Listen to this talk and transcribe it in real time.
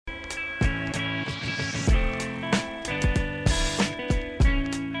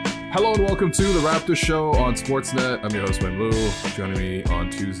Hello and welcome to the Raptors show on Sportsnet. I'm your host, VanVleet. Joining me on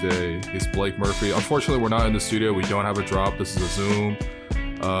Tuesday is Blake Murphy. Unfortunately, we're not in the studio. We don't have a drop. This is a Zoom.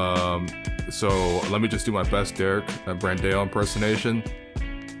 So let me just do my best Derek Brandale impersonation.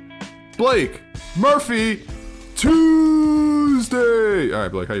 Blake Murphy Tuesday. All right,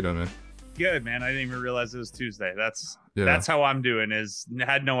 Blake, how you doing, man? Good, man. I didn't even realize it was Tuesday. That's how I'm doing.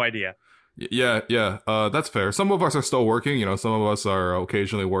 Had no idea. Yeah. That's fair. Some of us are still working. Some of us are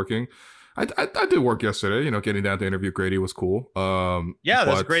occasionally working. I did work yesterday. Getting down to interview Grady was cool. Yeah,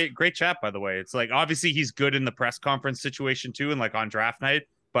 that's great chat, by the way. It's like, obviously he's good in the press conference situation too, and like on draft night.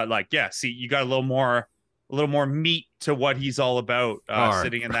 But like, yeah, see, you got a little more meat to what he's all about.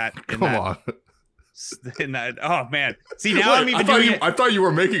 Sitting in that. Oh man. See, now I thought you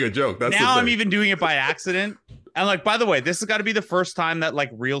were making a joke. I'm even doing it by accident. And like, by the way, this has got to be the first time that like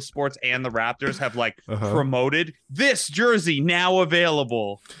Real Sports and the Raptors have like promoted this jersey now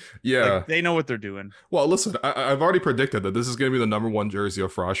available. Yeah, like, they know what they're doing. Well, listen, I've already predicted that this is going to be the number one jersey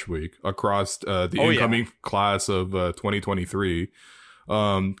of Frosh Week across the incoming class of 2023.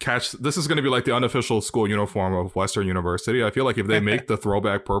 This is going to be like the unofficial school uniform of Western University. I feel like if they make the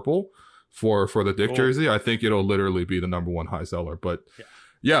throwback purple for the Dick jersey, I think it'll literally be the number one high seller. But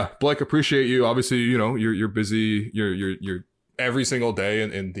yeah, Blake, appreciate you. Obviously, you're busy. You're every single day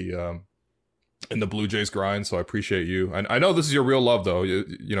in the Blue Jays grind. So I appreciate you. And I know this is your real love, though.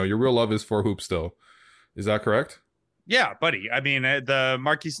 Your real love is for hoops still. Is that correct? Yeah, buddy. I mean, the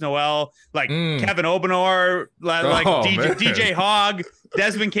Marquise Noel, like Kevin Obanor, like DJ Hogg,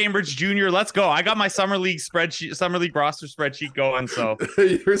 Desmond Cambridge Jr. Let's go. I got my summer league roster spreadsheet going. So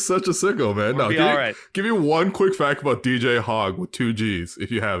you're such a sicko, man. All right. Give me one quick fact about DJ Hogg with 2 G's,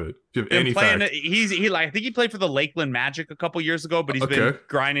 if you have it. If you have any fact. I think he played for the Lakeland Magic a couple years ago, but he's been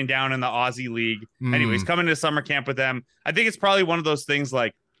grinding down in the Aussie League. Anyways, coming to summer camp with them. I think it's probably one of those things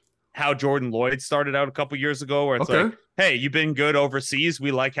like how Jordan Lloyd started out a couple years ago, where it's like, hey, you've been good overseas.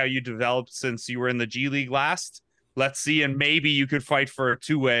 We like how you developed since you were in the G League last. Let's see, and maybe you could fight for a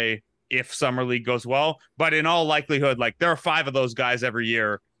two-way if Summer League goes well. But in all likelihood, like, there are 5 of those guys every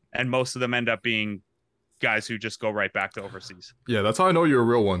year, and most of them end up being guys who just go right back to overseas. Yeah, that's how I know you're a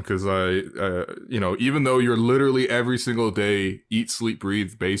real one, because even though you're literally every single day eat, sleep,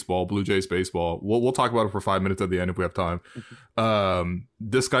 breathe baseball, Blue Jays baseball. We'll talk about it for 5 minutes at the end if we have time.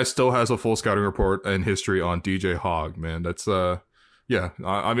 This guy still has a full scouting report and history on DJ Hogg, man. That's yeah.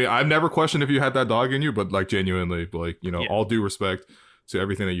 I mean, I've never questioned if you had that dog in you, but like genuinely, like all due respect to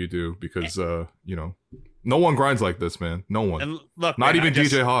everything that you do, because no one grinds like this, man. No one. And look, not even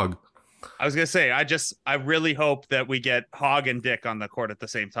DJ Hogg. I was gonna say, I really hope that we get Hogg and Dick on the court at the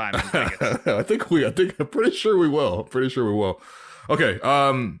same time in Vegas. I'm pretty sure we will. Okay.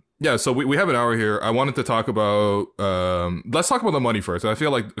 Yeah. So we have an hour here. I wanted to talk about. Let's talk about the money first. I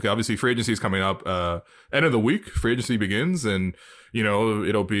feel like obviously free agency is coming up. End of the week, free agency begins, and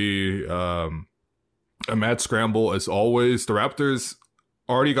it'll be a mad scramble as always. The Raptors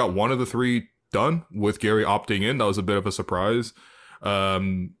already got one of the 3 done with Gary opting in. That was a bit of a surprise. So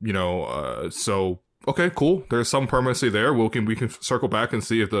okay, cool. There's some permanency there. We can circle back and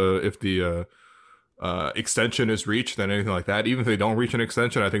see if the extension is reached and anything like that. Even if they don't reach an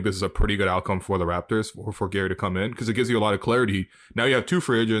extension, I think this is a pretty good outcome for the Raptors for Gary to come in, because it gives you a lot of clarity. Now you have 2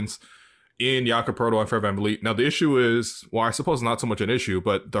 free agents in Jakob and VanVleet. Now the issue is, well, I suppose not so much an issue,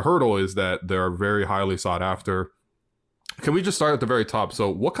 but the hurdle is that they're very highly sought after. Can we just start at the very top? So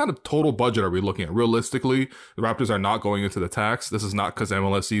what kind of total budget are we looking at? Realistically, the Raptors are not going into the tax. This is not because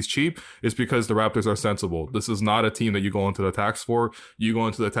MLSE is cheap. It's because the Raptors are sensible. This is not a team that you go into the tax for. You go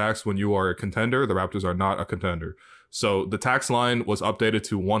into the tax when you are a contender. The Raptors are not a contender. So the tax line was updated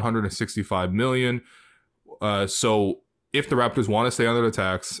to $165 million. So if the Raptors want to stay under the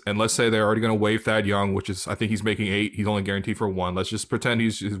tax, and let's say they're already going to waive Thad Young, which is, I think he's making 8. He's only guaranteed for 1. Let's just pretend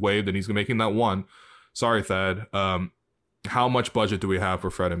he's waived and he's making that 1. Sorry, Thad. How much budget do we have for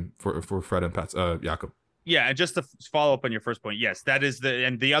Fred and Jakob? Yeah, and just to follow up on your first point, yes, that is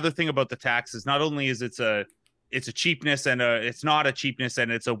the other thing about the tax is not only is it's a cheapness and it's not a cheapness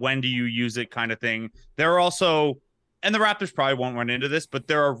and it's a when do you use it kind of thing. There are also, and the Raptors probably won't run into this, but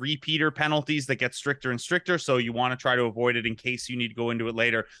there are repeater penalties that get stricter and stricter. So you want to try to avoid it in case you need to go into it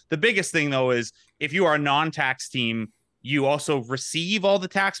later. The biggest thing though is if you are a non-tax team, you also receive all the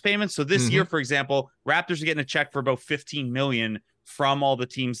tax payments. So this year, for example, Raptors are getting a check for about $15 million from all the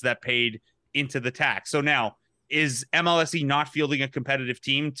teams that paid into the tax. So now, is MLSE not fielding a competitive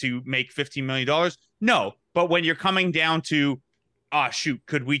team to make $15 million? No. But when you're coming down to,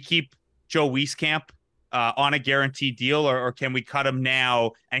 could we keep Joe Wieskamp on a guaranteed deal, or can we cut him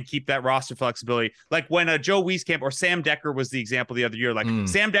now and keep that roster flexibility? Like when Joe Wieskamp or Sam Decker was the example the other year. Like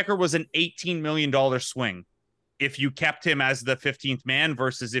Sam Decker was an $18 million swing if you kept him as the 15th man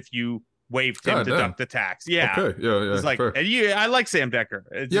versus if you waived him to deduct the tax. Yeah. Okay. Yeah. It's like, and I like Sam Decker.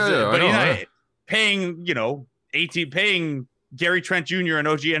 But paying, paying Gary Trent Jr. and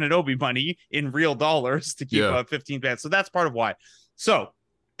OG Anunoby money in real dollars to keep a 15th man. So that's part of why. So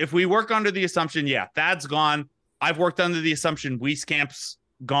if we work under the assumption, Thad's gone. I've worked under the assumption Wieskamp's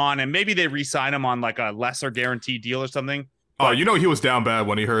gone, and maybe they re-sign him on like a lesser guaranteed deal or something. But, he was down bad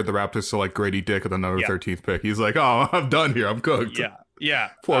when he heard the Raptors select Grady Dick at the number 13th pick. He's like, oh, I'm done here. I'm cooked. Yeah.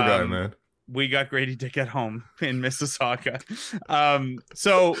 Poor guy, man. We got Grady Dick at home in Mississauga.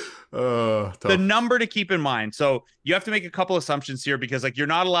 So the number to keep in mind. So you have to make a couple assumptions here because like you're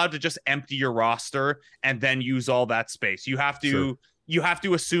not allowed to just empty your roster and then use all that space. You have to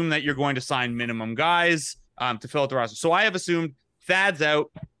assume that you're going to sign minimum guys to fill out the roster. So I have assumed Thad's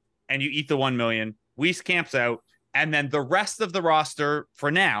out and you eat the 1 million. Wieskamp's out. And then the rest of the roster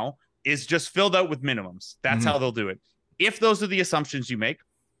for now is just filled out with minimums. That's how they'll do it. If those are the assumptions you make,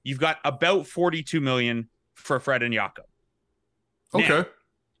 you've got about 42 million for Fred and Jakob. Okay. Now,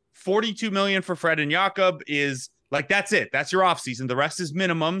 42 million for Fred and Jakob is like, that's it. That's your offseason. The rest is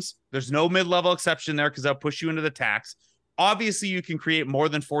minimums. There's no mid-level exception there because that'll push you into the tax. Obviously, you can create more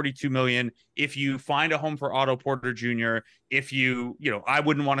than 42 million if you find a home for Otto Porter Jr. If I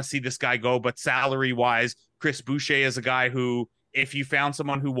wouldn't want to see this guy go, but salary-wise, Chris Boucher is a guy who, if you found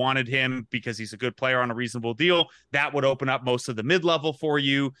someone who wanted him because he's a good player on a reasonable deal, that would open up most of the mid-level for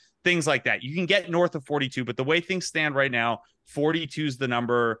you, things like that. You can get north of 42, but the way things stand right now, 42 is the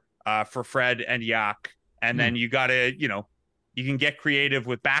number for Fred and Yak. And then you got to, you can get creative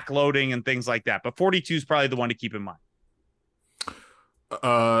with backloading and things like that. But 42 is probably the one to keep in mind.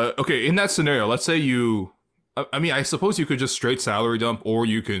 Okay, in that scenario, let's say I suppose you could just straight salary dump or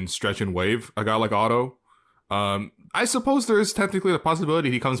you can stretch and waive a guy like Otto. I suppose there is technically the possibility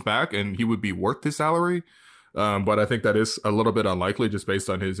he comes back and he would be worth his salary. But I think that is a little bit unlikely just based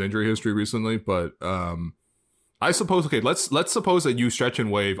on his injury history recently. But I suppose, okay, let's suppose that you stretch and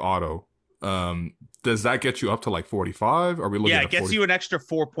waive Otto. Does that get you up to like 45? Are we looking at it gets you an extra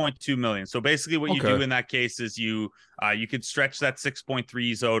 4.2 million. So basically what you do in that case is you could stretch that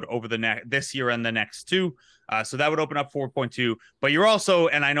 6.3 owed over this year and the next two. So that would open up 4.2, but you're also,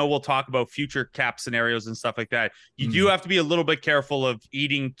 and I know we'll talk about future cap scenarios and stuff like that. You do have to be a little bit careful of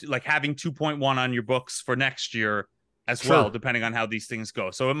having 2.1 on your books for next year as well, depending on how these things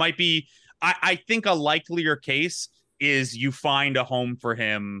go. So it might be, I think a likelier case is you find a home for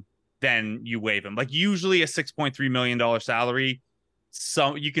him, then you waive him. Like usually a $6.3 million salary,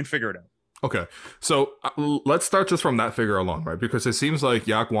 so you can figure it out. Okay, so let's start just from that figure alone, right? Because it seems like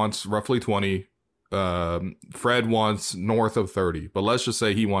Yak wants roughly 20. Fred wants north of 30, but let's just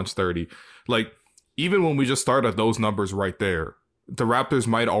say he wants 30. Like, even when we just start at those numbers right there, the Raptors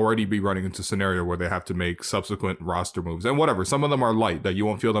might already be running into a scenario where they have to make subsequent roster moves. And whatever, some of them are light, that you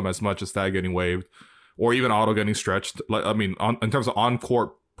won't feel them as much as Thad getting waived, or even Otto getting stretched. Like, I mean, in terms of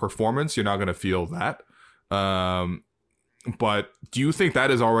on-court performance, you're not going to feel that. But do you think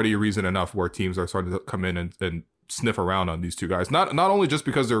that is already a reason enough where teams are starting to come in and sniff around on these two guys? Not only just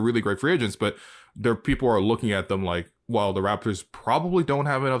because they're really great free agents, but people are looking at them like, well, the Raptors probably don't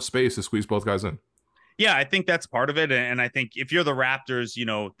have enough space to squeeze both guys in. Yeah, I think that's part of it. And I think if you're the Raptors,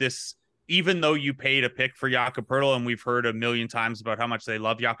 even though you paid a pick for Jakob Poeltl, and we've heard a million times about how much they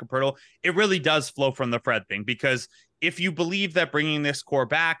love Jakob Poeltl, it really does flow from the Fred thing. Because if you believe that bringing this core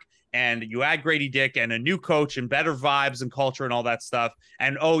back and you add Grady Dick and a new coach and better vibes and culture and all that stuff,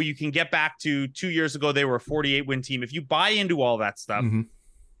 and you can get back to 2 years ago, they were a 48-win team. If you buy into all that stuff,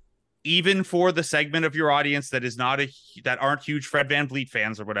 even for the segment of your audience that is that aren't huge Fred VanVleet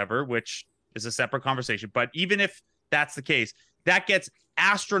fans or whatever, which is a separate conversation, but even if that's the case, that gets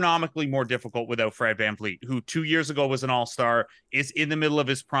astronomically more difficult without Fred VanVleet, who 2 years ago was an all-star, is in the middle of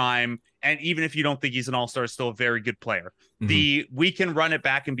his prime, and even if you don't think he's an all-star, is still a very good player. We can run it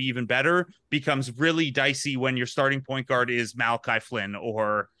back and be even better becomes really dicey when your starting point guard is Malachi Flynn,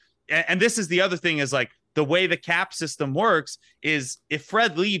 and this is the other thing, is like, the way the cap system works is if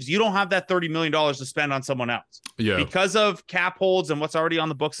Fred leaves, you don't have that $30 million to spend on someone else. Yeah. Because of cap holds and what's already on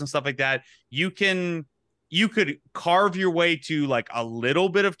the books and stuff like that, you could carve your way to like a little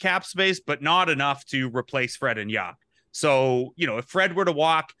bit of cap space, but not enough to replace Fred and Yak. So, if Fred were to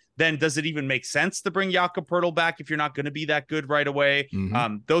walk, then does it even make sense to bring Jakob Poeltl back if you're not going to be that good right away?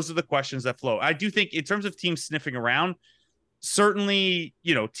 Those are the questions that flow. I do think in terms of teams sniffing around, certainly,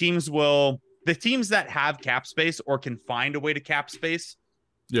 the teams that have cap space or can find a way to cap space,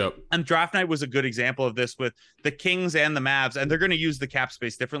 Yep. And draft night was a good example of this with the Kings and the Mavs, and they're going to use the cap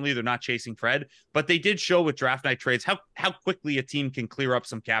space differently. They're not chasing Fred, but they did show with draft night trades how quickly a team can clear up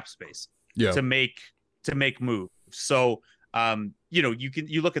some cap space to make moves. So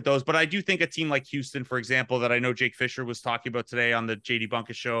you look at those, but I do think a team like Houston, for example, that I know Jake Fisher was talking about today on the JD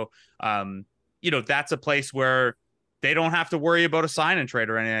Bunkus show, that's a place where they don't have to worry about a sign and trade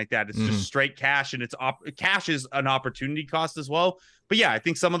or anything like that. It's just straight cash, and cash is an opportunity cost as well. But yeah, I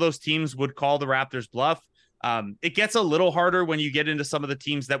think some of those teams would call the Raptors bluff. It gets a little harder when you get into some of the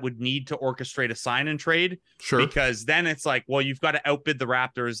teams that would need to orchestrate a sign and trade. Sure. Because then it's like, well, you've got to outbid the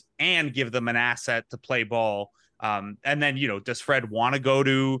Raptors and give them an asset to play ball. And then, does Fred want to go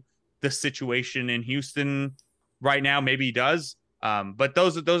to the situation in Houston right now? Maybe he does. But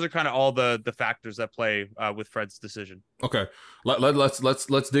those are kind of all the factors that play with Fred's decision. Okay,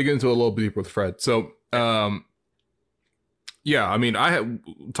 let's dig into a little bit deeper with Fred. So, I mean, I had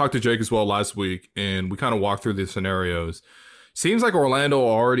talked to Jake as well last week, and we kind of walked through the scenarios. Seems like Orlando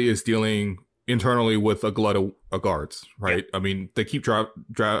already is dealing internally with a glut of guards, right? Yeah. I mean, they keep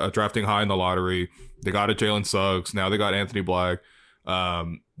drafting high in the lottery. They got a Jalen Suggs. Now they got Anthony Black.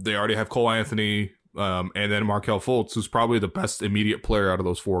 They already have Cole Anthony. And then Markelle Fultz, who's probably the best immediate player out of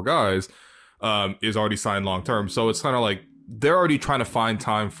those four guys, is already signed long term. So it's kind of like they're already trying to find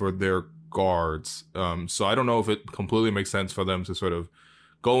time for their guards. So I don't know if it completely makes sense for them to sort of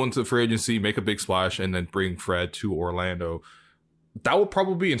go into free agency, make a big splash, and then bring Fred to Orlando. That would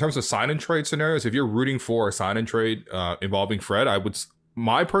probably be, in terms of sign and trade scenarios, if you're rooting for a sign and trade involving Fred,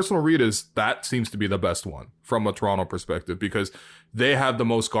 my personal read is that seems to be the best one from a Toronto perspective, because they have the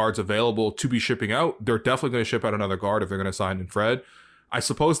most guards available to be shipping out. They're definitely going to ship out another guard if they're going to sign in Fred. I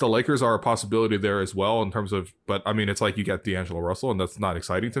suppose the Lakers are a possibility there as well in terms of, but I mean, it's like you get D'Angelo Russell, and that's not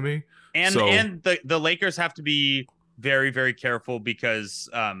exciting to me. And the Lakers have to be very, very careful because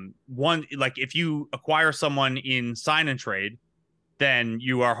if you acquire someone in sign and trade, then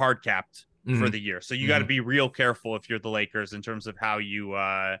you are hard capped for the year. So you got to be real careful if you're the Lakers in terms of how you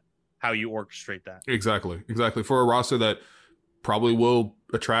orchestrate that. Exactly. For a roster that probably will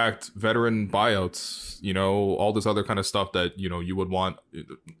attract veteran buyouts, all this other kind of stuff that, you would want.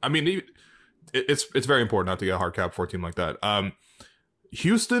 I mean, it's very important not to get a hard cap for a team like that.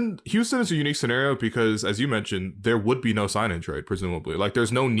 Houston is a unique scenario because, as you mentioned, there would be no sign and trade, presumably. Like,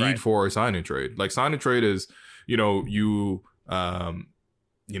 there's no need for a sign and trade. Like, sign and trade is, you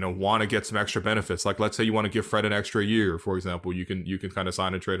want to get some extra benefits. Like, let's say you want to give Fred an extra year, for example, you can kind of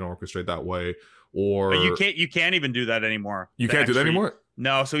sign and trade and orchestrate that way. Or but you can't even do that anymore. You can't do that anymore?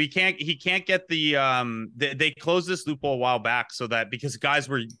 No, so he can't get the they closed this loophole a while back so that, because guys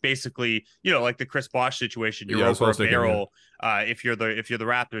were basically, like the Chris Bosh situation, you're over a barrel. If you're the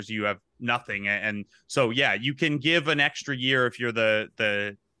Raptors, you have nothing. And so you can give an extra year if you're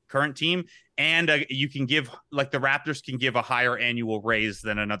the current team, and you can give, like, the Raptors can give a higher annual raise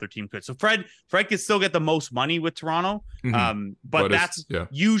than another team could. So Fred can still get the most money with Toronto, but that's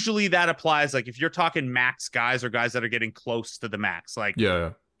usually that applies, like, if you're talking max guys or guys that are getting close to the max, like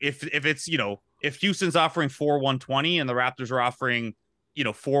if it's if Houston's offering 4,120 and the Raptors are offering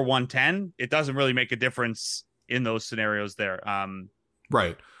 4,110, it doesn't really make a difference in those scenarios there.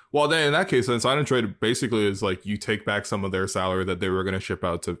 Right. Well, then in that case, then sign and trade basically is like you take back some of their salary that they were going to ship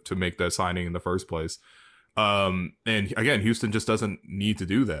out to make that signing in the first place. And again, Houston just doesn't need to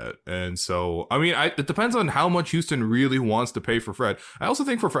do that. And so, I mean, it depends on how much Houston really wants to pay for Fred. I also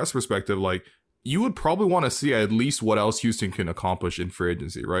think, from Fred's perspective, like, you would probably want to see at least what else Houston can accomplish in free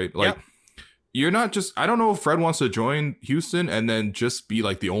agency, right? Like, you're not just, I don't know if Fred wants to join Houston and then just be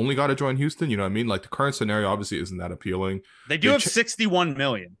like the only guy to join Houston. You know what I mean? Like, the current scenario obviously isn't that appealing. They do have 61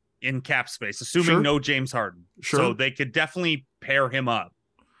 million in cap space, assuming no James Harden. So they could definitely pair him up.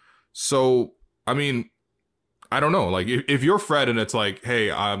 So, I mean, I don't know. Like, if you're Fred and it's like,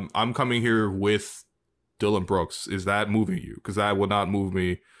 hey, I'm coming here with Dillon Brooks, is that moving you? Because that would not move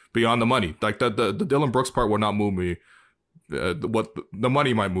me beyond the money. Like, the Dillon Brooks part would not move me. What the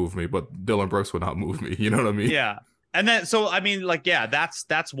money might move me, but Dillon Brooks would not move me. You know what I mean? Yeah. And then, so, I mean, like,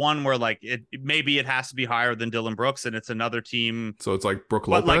 that's one where, like, maybe it has to be higher than Dillon Brooks, and it's another team. So it's like Brook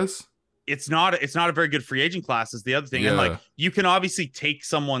Lopez. Like, it's not a very good free agent class is the other thing. Yeah. And, like, you can obviously take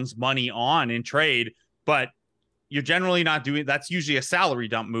someone's money on in trade, but you're generally not doing, that's usually a salary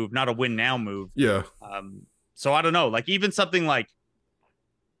dump move, not a win now move. Yeah. So I don't know, like, even something like,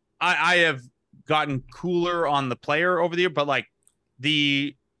 I have gotten cooler on the player over the year, but, like,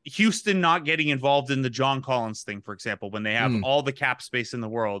 the Houston not getting involved in the John Collins thing, for example, when they have all the cap space in the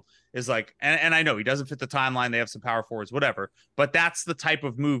world, is like, and I know he doesn't fit the timeline. They have some power forwards, whatever, but that's the type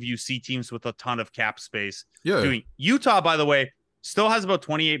of move you see teams with a ton of cap space doing. Utah, by the way, still has about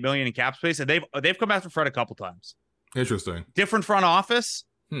 28 million in cap space, and they've come after Fred a couple times. Interesting. Different front office,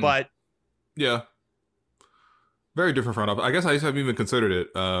 but yeah, very different front office. I guess I just haven't even considered it.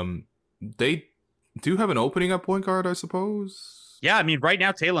 They do have an opening at point guard, I suppose. Yeah, I mean, right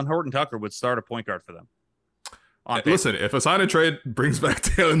now, Taylor Horton-Tucker would start a point guard for them. Listen, if a sign and trade brings back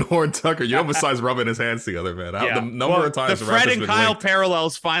Taylor Horton-Tucker, you know, besides rubbing his hands together, man. Yeah. The number of times the Fred and Kyle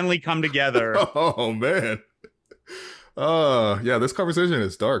parallels finally come together. Oh man. Yeah, this conversation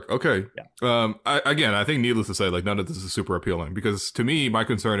is dark. Okay. Yeah. I think needless to say, like, none of this is super appealing, because to me, my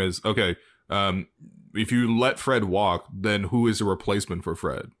concern is, okay, if you let Fred walk, then who is a replacement for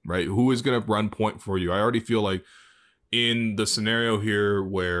Fred, right? Who is going to run point for you? I already feel like in the scenario here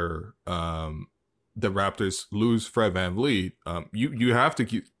where the Raptors lose Fred VanVleet, you have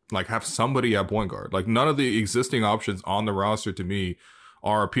to have somebody at point guard. Like, none of the existing options on the roster to me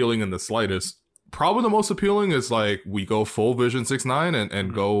are appealing in the slightest. Probably the most appealing is like we go full vision 6'9"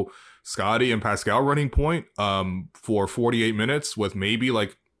 and go Scotty and Pascal running point for 48 minutes with maybe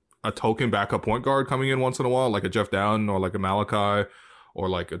like a token backup point guard coming in once in a while, like a Jeff Dowden or like a Malachi or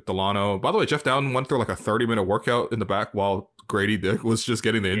like a Delano. By the way, Jeff Dowden went through like a 30-minute workout in the back while Grady Dick was just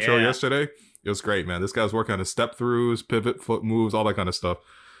getting the intro yesterday. It was great, man. This guy's working on his step throughs, pivot, foot moves, all that kind of stuff.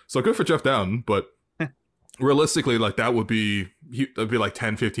 So good for Jeff Dowden, but realistically, like, that'd be like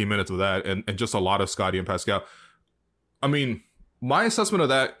 10, 15 minutes of that and just a lot of Scotty and Pascal. I mean, my assessment of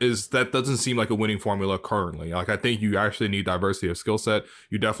that is that doesn't seem like a winning formula currently. Like, I think you actually need diversity of skill set.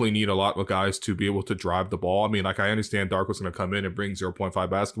 You definitely need a lot of guys to be able to drive the ball. I mean, like, I understand Darko's going to come in and bring 0.5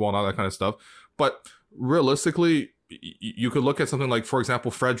 basketball and all that kind of stuff. But realistically, you could look at something like, for example,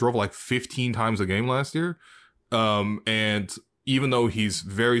 Fred drove like 15 times a game last year. And even though he's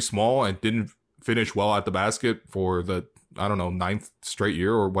very small and didn't finish well at the basket for the, I don't know, 9th straight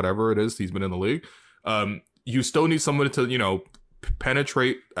year or whatever it is he's been in the league, you still need somebody to, you know,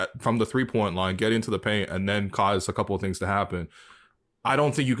 penetrate from the 3-point line, get into the paint, and then cause a couple of things to happen. I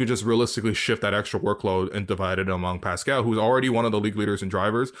don't think you could just realistically shift that extra workload and divide it among Pascal, who's already one of the league leaders in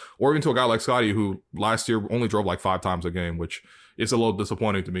drivers, or even to a guy like Scotty, who last year only drove like 5 times a game, which is a little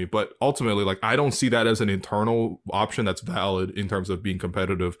disappointing to me. But ultimately, like, I don't see that as an internal option that's valid in terms of being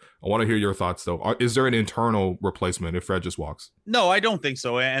competitive. I want to hear your thoughts, though. Is there an internal replacement if Fred just walks? No, I don't think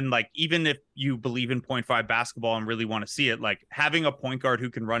so. And like, even if you believe in 0.5 basketball and really want to see it, like, having a point guard who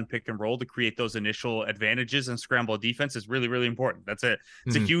can run pick and roll to create those initial advantages and scramble defense is really, really important. That's it.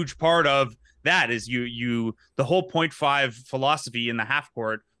 It's a huge part of that. Is the whole 0.5 philosophy in the half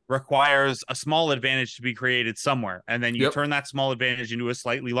court requires a small advantage to be created somewhere, and then you turn that small advantage into a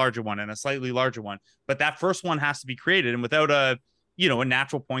slightly larger one and a slightly larger one. But that first one has to be created, and without a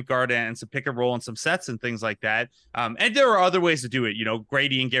natural point guard and some pick and roll and some sets and things like that, and there are other ways to do it.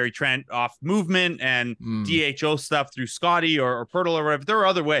 Grady and Gary Trent off movement and DHO stuff through Scotty or Poeltl or whatever. There are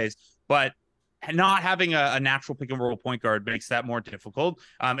other ways, but not having a natural pick and roll point guard makes that more difficult.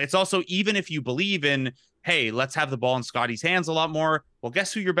 It's also, even if you believe in, hey, let's have the ball in Scotty's hands a lot more. Well,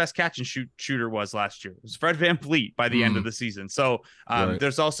 guess who your best catch and shoot shooter was last year? It was Fred VanVleet by the end of the season. So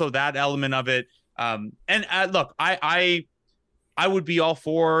there's also that element of it. Look, I would be all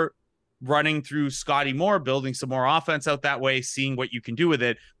for running through Scotty more, building some more offense out that way, seeing what you can do with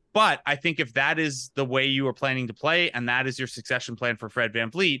it. But I think if that is the way you are planning to play, and that is your succession plan for Fred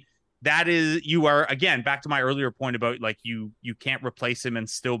VanVleet, that is, you are, again, back to my earlier point about, like, you can't replace him and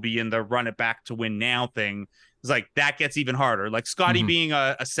still be in the run it back to win now thing. It's like, that gets even harder. Like, Scotty being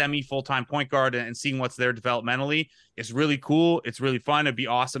a semi full-time point guard and seeing what's there developmentally is really cool. It's really fun. It'd be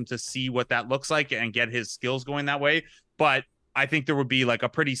awesome to see what that looks like and get his skills going that way. But I think there would be like a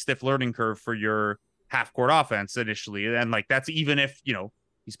pretty stiff learning curve for your half court offense initially. And like, that's even if,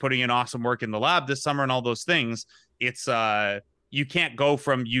 he's putting in awesome work in the lab this summer and all those things. It's, you can't go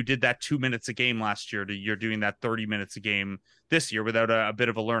from, you did that 2 minutes a game last year to you're doing that 30 minutes a game this year without a bit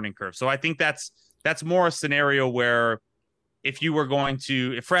of a learning curve. So I think that's more a scenario where if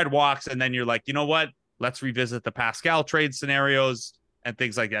Fred walks and then you're like, you know what, let's revisit the Pascal trade scenarios and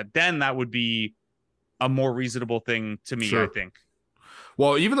things like that, then that would be a more reasonable thing to me, I think.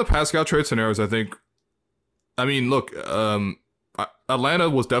 Well, even the Pascal trade scenarios, I mean, look, Atlanta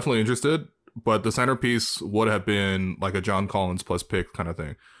was definitely interested, but the centerpiece would have been like a John Collins plus pick kind of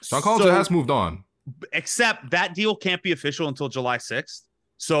thing. John Collins has moved on. Except that deal can't be official until July 6th.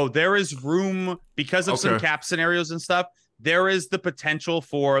 So there is room, because of some cap scenarios and stuff, there is the potential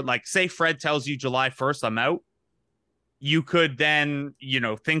for, like, say Fred tells you July 1st, I'm out. You could then,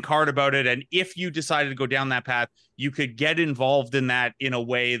 think hard about it. And if you decided to go down that path, you could get involved in that in a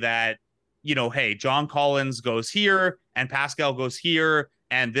way that, hey, John Collins goes here and Pascal goes here,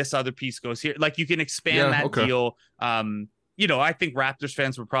 and this other piece goes here. Like, you can expand that deal. I think Raptors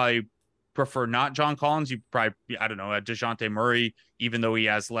fans would probably prefer not John Collins. You probably, I don't know, DeJounte Murray, even though he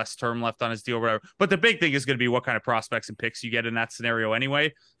has less term left on his deal or whatever. But the big thing is going to be what kind of prospects and picks you get in that scenario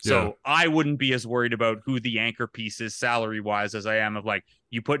anyway. So I wouldn't be as worried about who the anchor piece is salary wise as I am of like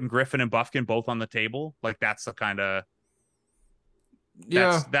you putting Griffin and Bufkin both on the table. Like that's the kind of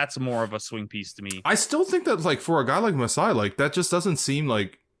that's more of a swing piece to me. I still think that like for a guy like Masai, like that just doesn't seem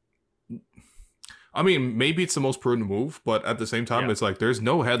like. I mean, maybe it's the most prudent move, but at the same time, it's like there's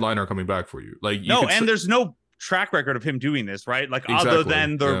no headliner coming back for you. Like there's no track record of him doing this, right? Like other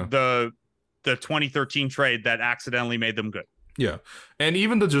than the 2013 trade that accidentally made them good. Yeah, and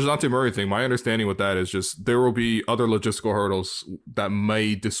even the DeJounte Murray thing, my understanding with that is just there will be other logistical hurdles that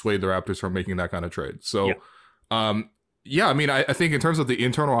may dissuade the Raptors from making that kind of trade. So, I mean, I think in terms of the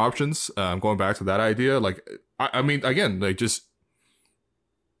internal options, going back to that idea, like I mean, again, like just.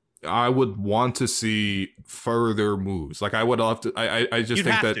 I would want to see further moves. Like I would love to. I just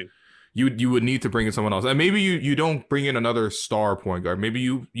think that you would need to bring in someone else, and maybe you don't bring in another star point guard. Maybe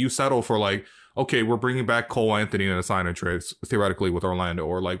you settle for like, okay, we're bringing back Cole Anthony in a sign and trade theoretically with Orlando,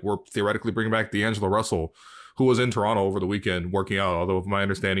 or like we're theoretically bringing back D'Angelo Russell, who was in Toronto over the weekend working out. Although my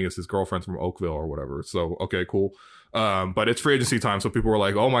understanding is his girlfriend's from Oakville or whatever. So okay, cool. But it's free agency time, so people were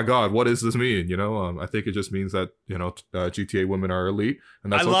like, "Oh my God, what does this mean?" You know, I think it just means that GTA women are elite,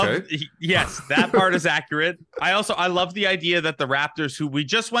 and that's okay. Yes, that part is accurate. I love the idea that the Raptors, who we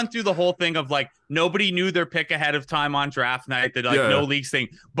just went through the whole thing of like nobody knew their pick ahead of time on draft night, that no leagues thing,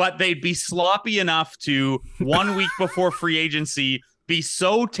 but they'd be sloppy enough to 1 week before free agency be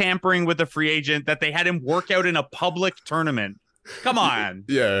so tampering with a free agent that they had him work out in a public tournament. Come on,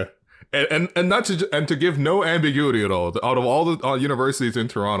 yeah. And not to give no ambiguity at all. Out of all the universities in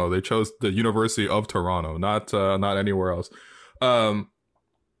Toronto, they chose the University of Toronto, not anywhere else.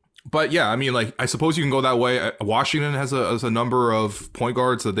 But yeah, I mean, like I suppose you can go that way. Washington has a number of point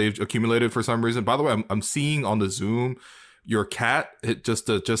guards that they've accumulated for some reason. By the way, I'm seeing on the Zoom your cat hit just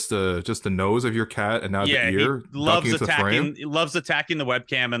the nose of your cat, and now the ear. He loves attacking the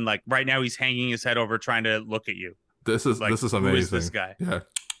webcam, and like right now he's hanging his head over trying to look at you. This is amazing. Who is this guy? Yeah.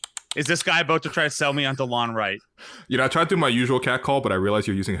 Is this guy about to try to sell me on DeLon Wright? I tried to do my usual cat call, but I realized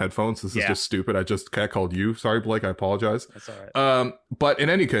you're using headphones. This is just stupid. I just cat called you. Sorry, Blake. I apologize. That's all right. But in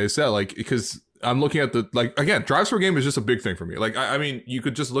any case, like, because I'm looking at again, drives per game is just a big thing for me. Like, I mean, you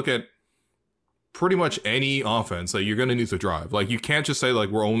could just look at pretty much any offense. Like, you're going to need to drive. Like, you can't just say, like,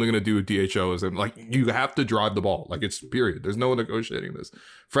 we're only going to do DHOs. And, like, you have to drive the ball. Like, it's period. There's no negotiating this.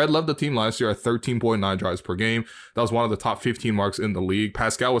 Fred led the team last year at 13.9 drives per game. That was one of the top 15 marks in the league.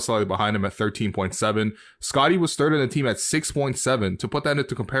 Pascal was slightly behind him at 13.7. Scotty was third in the team at 6.7. To put that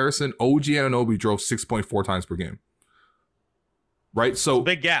into comparison, OG Anunoby drove 6.4 times per game. Right? So,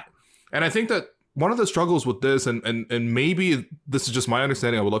 big gap. And I think that one of the struggles with this, and maybe this is just my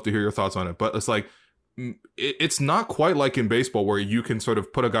understanding, I would love to hear your thoughts on it, but it's like, it's not quite like in baseball where you can sort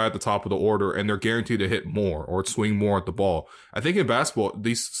of put a guy at the top of the order and they're guaranteed to hit more or swing more at the ball. I think in basketball,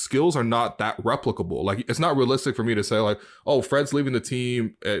 these skills are not that replicable. Like, it's not realistic for me to say like, oh, Fred's leaving the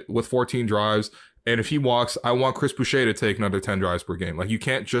team with 14 drives, and if he walks, I want Chris Boucher to take another 10 drives per game. Like, you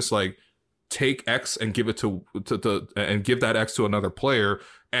can't just like take X and give it to and give that X to another player,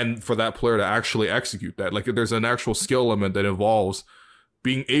 and for that player to actually execute that. Like, there's an actual skill element that involves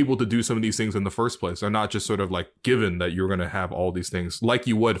being able to do some of these things in the first place. They're not just sort of like given that you're going to have all these things like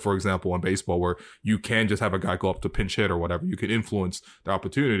you would, for example, in baseball, where you can just have a guy go up to pinch hit or whatever. You can influence the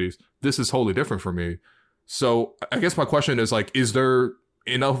opportunities. This is wholly different for me. So I guess my question is like, is there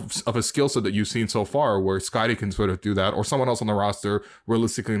enough of a skill set that you've seen so far where Scotty can sort of do that, or someone else on the roster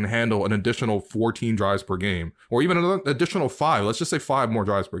realistically can handle an additional 14 drives per game, or even an additional 5, let's just say 5 more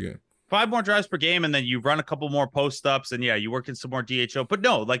drives per game? 5 more drives per game, and then you run a couple more post ups, and you work in some more DHO. But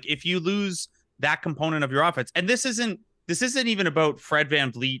no, like if you lose that component of your offense, and this isn't even about Fred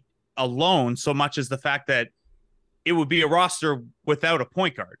VanVleet alone so much as the fact that it would be a roster without a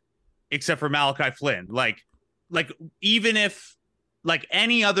point guard, except for Malachi Flynn. Like even if like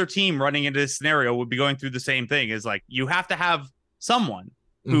any other team running into this scenario would be going through the same thing, is like you have to have someone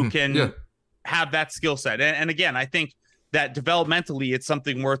who can have that skill set. And again, I think that developmentally it's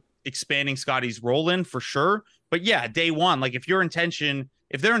something worth expanding Scotty's role in for sure. But yeah, day one, like if their intention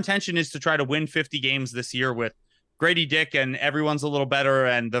is to try to win 50 games this year with Grady Dick and everyone's a little better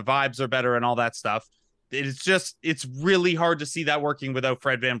and the vibes are better and all that stuff, it's really hard to see that working without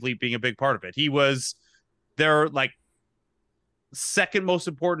Fred VanVleet being a big part of it. He was their like second most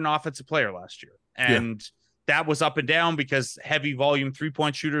important offensive player last year. And that was up and down because heavy volume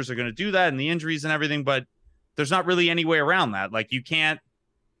 3-point shooters are going to do that and the injuries and everything, but there's not really any way around that. Like you can't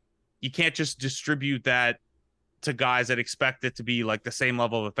just distribute that to guys that expect it to be like the same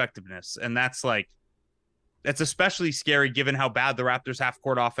level of effectiveness. And that's especially scary given how bad the Raptors half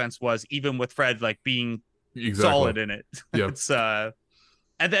court offense was, even with Fred like being solid in it. Yeah. It's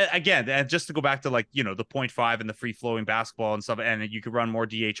and then again, and just to go back to like, the 0.5 and the free flowing basketball and stuff, and you could run more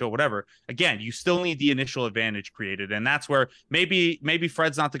DHO, whatever. Again, you still need the initial advantage created. And that's where maybe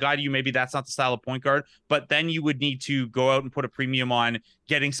Fred's not the guy to you. Maybe that's not the style of point guard, but then you would need to go out and put a premium on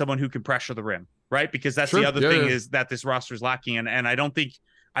getting someone who can pressure the rim, right? Because that's the other thing is that this roster is lacking. And I don't think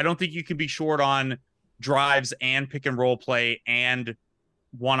you can be short on drives and pick and roll play and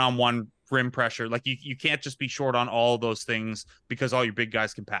one-on-one rim pressure. Like you can't just be short on all of those things because all your big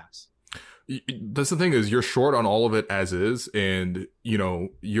guys can pass. That's the thing, is you're short on all of it as is, and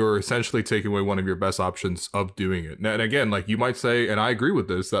you're essentially taking away one of your best options of doing it. And again, like you might say, and I agree with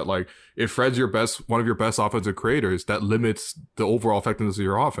this, that like if Fred's one of your best offensive creators, that limits the overall effectiveness of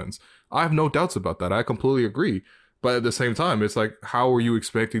your offense. I have no doubts about that. I completely agree. But at the same time, it's like, how are you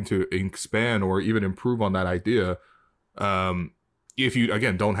expecting to expand or even improve on that idea if you,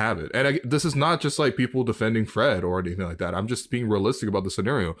 again, don't have it? And this is not just like people defending Fred or anything like that. I'm just being realistic about the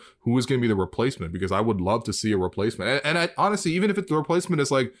scenario. Who is going to be the replacement? Because I would love to see a replacement. And I, honestly, even if the replacement is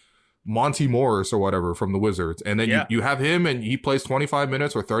like Monty Morris or whatever from the Wizards, and then you have him and he plays 25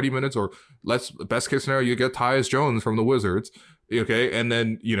 minutes or 30 minutes, or best case scenario, you get Tyus Jones from the Wizards. Okay. And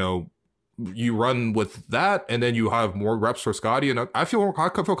then, you run with that, and then you have more reps for Scotty, and I feel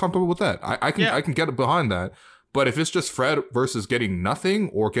comfortable with that. I can get behind that. But if it's just Fred versus getting nothing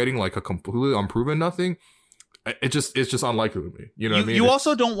or getting like a completely unproven nothing, it's just unlikely to me. You know what I mean? You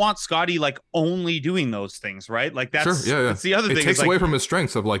also don't want Scotty like only doing those things, right? Like that's that's the other thing. It takes away from his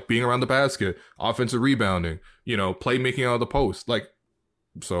strengths of like being around the basket, offensive rebounding, playmaking out of the post. Like,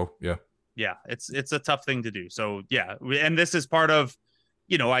 so yeah. Yeah, it's a tough thing to do. So yeah, and this is part of,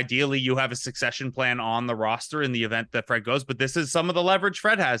 ideally you have a succession plan on the roster in the event that Fred goes, but this is some of the leverage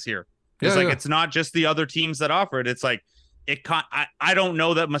Fred has here. It's it's not just the other teams that offer it. It's like, I don't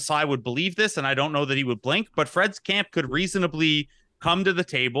know that Masai would believe this, and I don't know that he would blink, but Fred's camp could reasonably come to the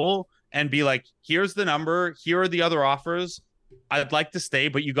table and be like, here's the number. Here are the other offers. I'd like to stay,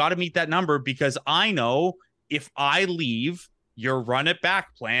 but you got to meet that number, because I know if I leave, your run it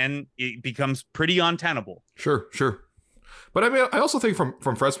back plan, it becomes pretty untenable. Sure. But I mean, I also think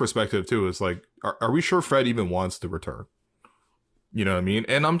from Fred's perspective too, is like, are we sure Fred even wants to return? You know what I mean?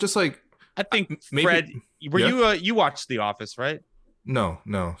 And I'm just like, I think Fred, you watched The Office, right? No,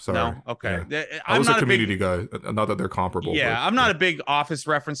 sorry. No, okay. Yeah. I was a Community guy. Not that they're comparable. Yeah, but, I'm not a big Office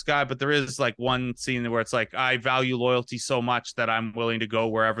reference guy, but there is like one scene where it's like, I value loyalty so much that I'm willing to go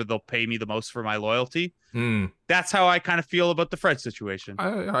wherever they'll pay me the most for my loyalty. That's how I kind of feel about the Fred situation.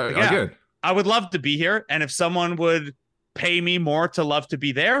 Again, I would love to be here, and if someone would pay me more to love to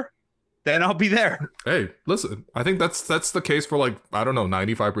be there, then I'll be there. Hey, listen, I think that's the case for like, I don't know,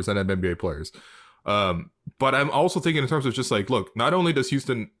 95% of NBA players. But I'm also thinking in terms of just like, look, not only does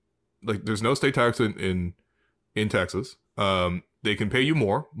Houston, like, there's no state tax in Texas. They can pay you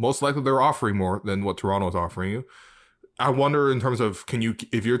more. Most likely they're offering more than what Toronto is offering you. I wonder in terms of,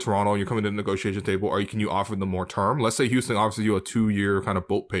 if you're Toronto, you're coming to the negotiation table, can you offer them more term? Let's say Houston offers you a 2-year kind of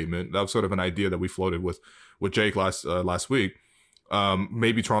boat payment. That was sort of an idea that we floated with Jake last week.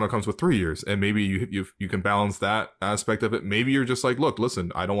 Maybe Toronto comes with 3 years, and maybe you can balance that aspect of it. Maybe you're just like, look,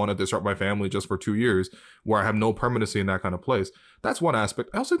 listen, I don't want to disrupt my family just for 2 years where I have no permanency in that kind of place. That's one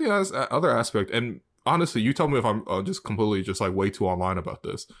aspect. I also think that's other aspect. And honestly, you tell me if I'm just completely just like way too online about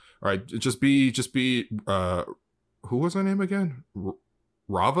this. All right. Just be, who was her name again?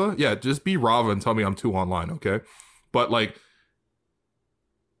 Rava? Yeah. Just be Rava and tell me I'm too online. Okay. But like,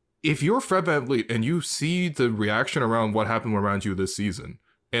 if you're Fred VanVleet and you see the reaction around what happened around you this season,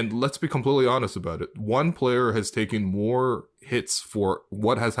 and let's be completely honest about it, one player has taken more hits for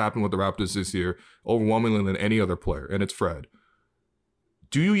what has happened with the Raptors this year overwhelmingly than any other player, and it's Fred.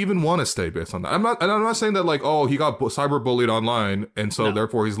 Do you even want to stay based on that? I'm not saying that like, oh, he got cyberbullied online and so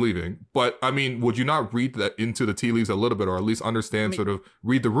therefore he's leaving. But I mean, would you not read that into the tea leaves a little bit, or at least understand, sort of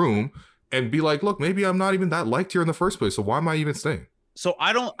read the room and be like, look, maybe I'm not even that liked here in the first place, so why am I even staying? So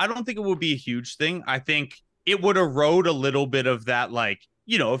I don't think it would be a huge thing. I think it would erode a little bit of that, like,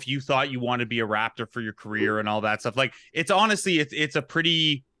 if you thought you want to be a Raptor for your career and all that stuff. Like, it's honestly, it's a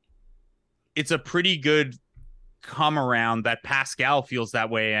pretty good come around that Pascal feels that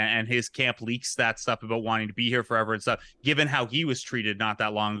way, and his camp leaks that stuff about wanting to be here forever and stuff, given how he was treated not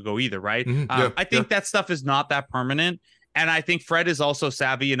that long ago either, right? I think that stuff is not that permanent. And I think Fred is also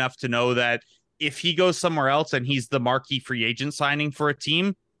savvy enough to know that if he goes somewhere else and he's the marquee free agent signing for a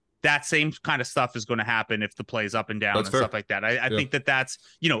team, that same kind of stuff is going to happen if the play is up and down stuff like that. I think that's,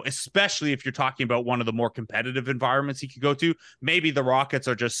 especially if you're talking about one of the more competitive environments he could go to. Maybe the Rockets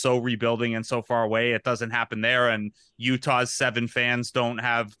are just so rebuilding and so far away, it doesn't happen there. And Utah's 7 fans don't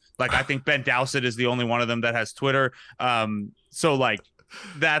have, like, I think Ben Dowsett is the only one of them that has Twitter. So like,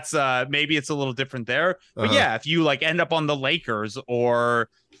 that's maybe it's a little different there. But yeah, if you like end up on the Lakers, or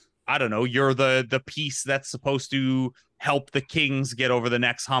I don't know, you're the piece that's supposed to help the Kings get over the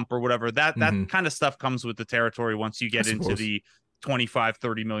next hump or whatever, that kind of stuff comes with the territory once you get into the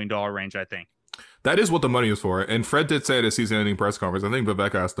 $25-30 million range. I think that is what the money is for. And Fred did say at his season-ending press conference, I think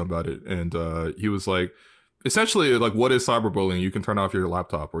Vivek asked him about it, and he was like, essentially, like, what is cyberbullying? You can turn off your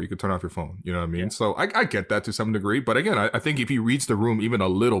laptop or you can turn off your phone. You know what I mean? Yeah. So I get that to some degree. But again, I think if he reads the room even a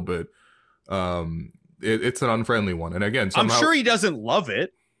little bit, it's an unfriendly one. And again, somehow, I'm sure he doesn't love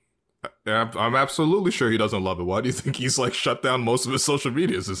it. I'm absolutely sure he doesn't love it. Why do you think he's like shut down most of his social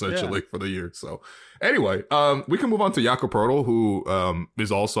medias essentially for the year? So anyway, we can move on to Jakob Poeltl, who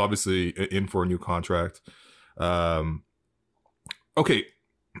is also obviously in for a new contract. Okay.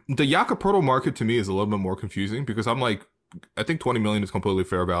 The Jakob Poeltl market to me is a little bit more confusing because I'm like, I think 20 million is completely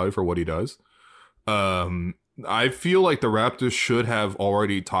fair value for what he does. I feel like the Raptors should have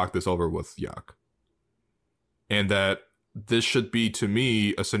already talked this over with Jak. And that this should be, to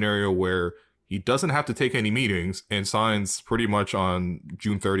me, a scenario where he doesn't have to take any meetings and signs pretty much on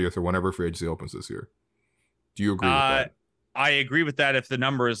June 30th or whenever free agency opens this year. Do you agree with that? I agree with that if the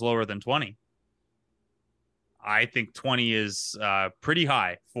number is lower than 20. I think 20 is pretty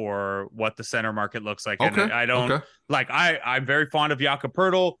high for what the center market looks like. Okay. And I don't like, I'm very fond of Jakob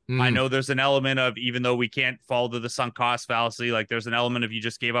Poeltl. I know there's an element of, even though we can't fall to the sunk cost fallacy, like there's an element of you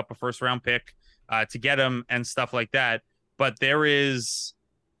just gave up a first round pick to get him and stuff like that. But there is,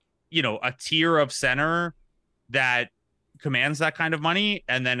 a tier of center that commands that kind of money,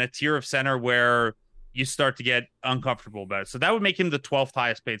 and then a tier of center where you start to get uncomfortable about it. So that would make him the 12th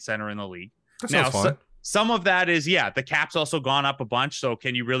highest paid center in the league. That sounds fun. Some of that is, the cap's also gone up a bunch. So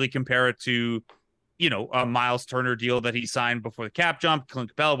can you really compare it to, a Miles Turner deal that he signed before the cap jump, Clint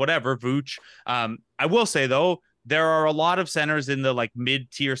Capella, whatever, Vooch. I will say, though, there are a lot of centers in the like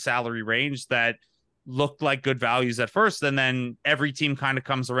mid-tier salary range that looked like good values at first. And then every team kind of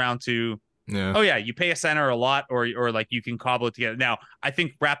comes around to, you pay a center a lot or like you can cobble it together. Now, I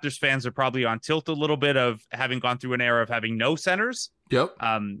think Raptors fans are probably on tilt a little bit of having gone through an era of having no centers. Yep.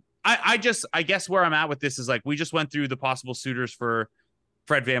 I guess where I'm at with this is like, we just went through the possible suitors for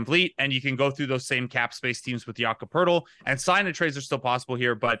Fred VanVleet, and you can go through those same cap space teams with Jakob Poeltl, and sign and trades are still possible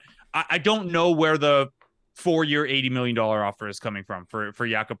here. But I don't know where the 4-year, $80 million offer is coming from for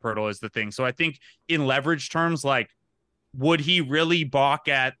Jakob Poeltl is the thing. So I think in leverage terms, like, would he really balk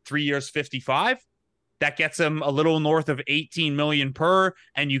at 3 years, 55? That gets him a little north of 18 million per,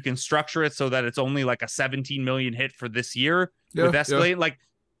 and you can structure it so that it's only like a 17 million hit for this year with Escalate. Like,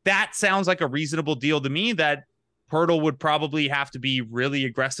 that sounds like a reasonable deal to me, that Poeltl would probably have to be really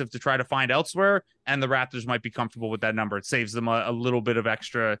aggressive to try to find elsewhere, and the Raptors might be comfortable with that number. It saves them a little bit of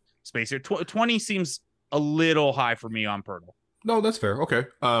extra space here. 20 seems a little high for me on Poeltl. No, that's fair. Okay.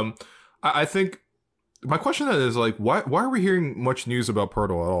 I think my question then is like, why are we hearing much news about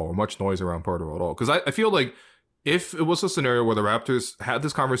Poeltl at all, or much noise around Poeltl at all? Because I feel like if it was a scenario where the Raptors had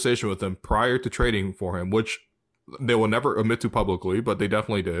this conversation with him prior to trading for him, which they will never admit to publicly, but they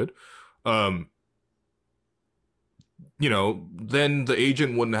definitely did. Then the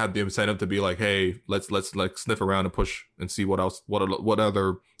agent wouldn't have the incentive to be like, hey, let's like sniff around and push and see what else, what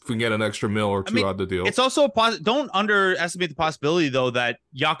other, if we can get an extra mil or two out of the deal. It's also don't underestimate the possibility though that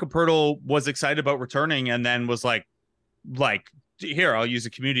Jakob Poeltl was excited about returning and then was like, here, I'll use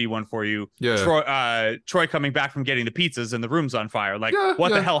a community one for you. Yeah. Troy coming back from getting the pizzas and the room's on fire. Like, what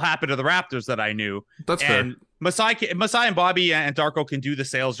the hell happened to the Raptors that I knew? That's fair. Masai and Bobby and Darko can do the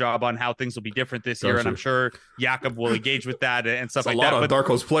sales job on how things will be different this year, and I'm sure Jakob will engage with that and stuff like that. It's a lot on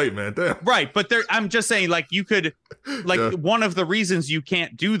Darko's plate, man. Damn. Right, but I'm just saying, like, you could, one of the reasons you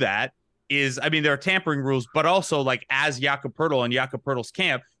can't do that is, I mean, there are tampering rules, but also, like, as Jakob Poeltl and Jakob Poeltl's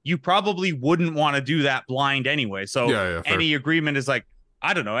camp, you probably wouldn't want to do that blind anyway. So any agreement is like,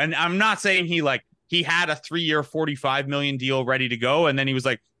 I don't know. And I'm not saying he had a 3-year, $45 million deal ready to go, and then he was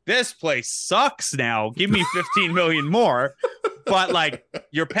like, this place sucks now. Give me 15 million more. But like,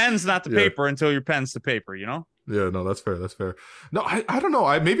 your pen's not the paper until your pen's the paper, you know? Yeah, no, that's fair. That's fair. No, I don't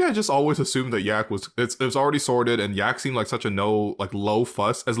know. Maybe I just always assumed that Yak was already sorted, and Yak seemed like such a low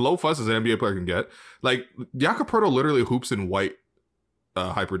fuss as an NBA player can get. Like, Jakob Poeltl literally hoops in white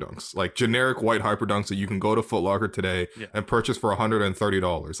hyper dunks, like generic white hyper dunks that you can go to Foot Locker today and purchase for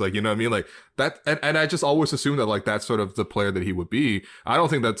 $130. Like, you know what I mean? Like that. And I just always assumed that like that's sort of the player that he would be. I don't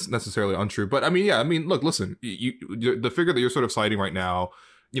think that's necessarily untrue, but I mean, yeah, I mean, look, listen, the figure that you're sort of citing right now,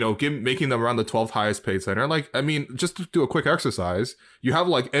 you know, making them around the 12th highest paid center. Like, I mean, just to do a quick exercise, you have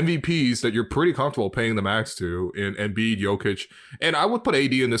like MVPs that you're pretty comfortable paying the max to in Embiid, Jokic, and I would put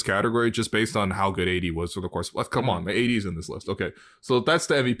AD in this category just based on how good AD was for the course. Come on, AD is in this list. Okay, so that's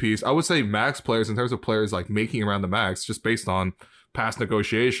the MVPs. I would say max players in terms of players like making around the max just based on past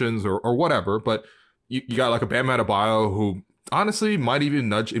negotiations or whatever. But you got like a Bam Adebayo who honestly might even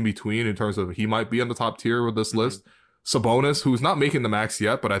nudge in between in terms of he might be on the top tier with this list. Sabonis, who's not making the max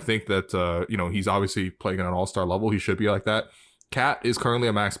yet, but I think that, you know, he's obviously playing at an all-star level. He should be like that. Cat is currently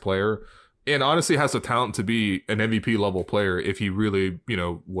a max player and honestly has the talent to be an MVP level player if he really, you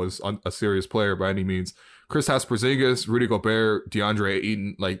know, was a serious player by any means. Kristaps Porzingis, Rudy Gobert, DeAndre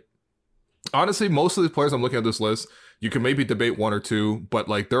Ayton, like, honestly, most of the players I'm looking at this list, you can maybe debate one or two, but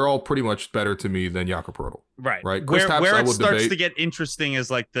like they're all pretty much better to me than Jakob Poeltl. Right. Right. Where it starts to get interesting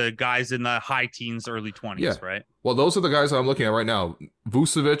is like the guys in the high teens, early 20s, right? Well, those are the guys that I'm looking at right now.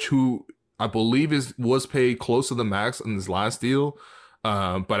 Vucevic, who I believe was paid close to the max in his last deal,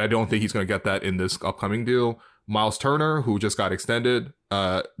 but I don't think he's going to get that in this upcoming deal. Miles Turner, who just got extended.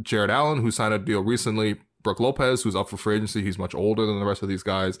 Jared Allen, who signed a deal recently. Brook Lopez, who's up for free agency. He's much older than the rest of these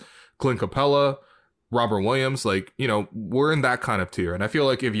guys. Clint Capella, Robert Williams, like, you know, we're in that kind of tier. And I feel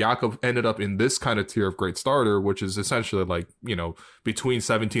like if Jakob ended up in this kind of tier of great starter, which is essentially like, you know, between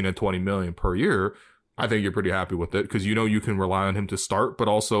 17 and 20 million per year, I think you're pretty happy with it because, you know, you can rely on him to start, but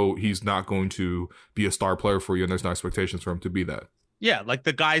also he's not going to be a star player for you. And there's no expectations for him to be that. Yeah, like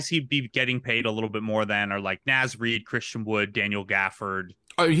the guys he'd be getting paid a little bit more than are like Naz Reid, Christian Wood, Daniel Gafford.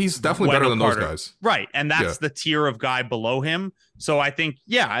 He's definitely better than those guys. Right. And that's the tier of guy below him. So I think,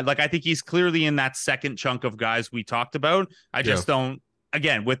 I think he's clearly in that second chunk of guys we talked about. I just don't,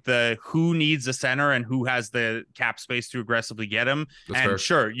 again, with the who needs a center and who has the cap space to aggressively get him. That's and fair.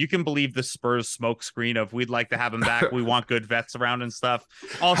 Sure, you can believe the Spurs smoke screen of we'd like to have him back. We want good vets around and stuff.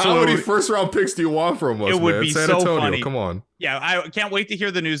 Also, how many first round picks do you want from us? It would be San so Antonio, funny. Come on. Yeah, I can't wait to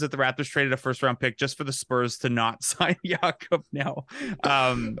hear the news that the Raptors traded a first round pick just for the Spurs to not sign Jakob now.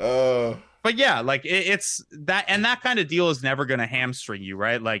 But yeah, like it's that, and that kind of deal is never going to hamstring you,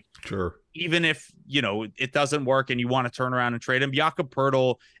 right? Like, sure. Even if, you know, it doesn't work and you want to turn around and trade him, Jakob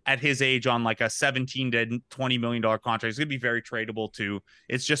Poeltl at his age on like a $17 to $20 million contract is going to be very tradable too.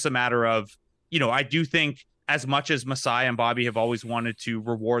 It's just a matter of, you know, I do think as much as Masai and Bobby have always wanted to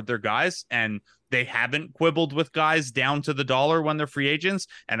reward their guys and they haven't quibbled with guys down to the dollar when they're free agents.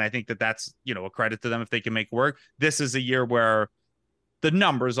 And I think that that's, you know, a credit to them if they can make it work. This is a year where the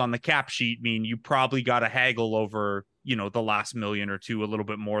numbers on the cap sheet mean you probably got to haggle over, you know, the last million or two a little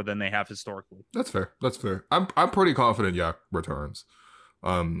bit more than they have historically. That's fair. That's fair. I'm pretty confident Yak returns.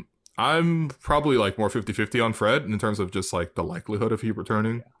 I'm probably like more 50-50 on Fred in terms of just like the likelihood of he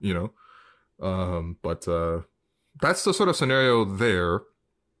returning, you know. But that's the sort of scenario there.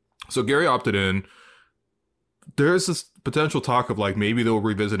 So Gary opted in. There's this potential talk of like maybe they'll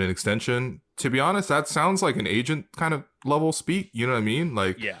revisit an extension. To be honest, that sounds like an agent kind of level speak. You know what I mean?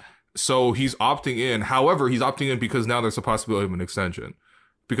 Like, so he's opting in. However, he's opting in because now there's a possibility of an extension.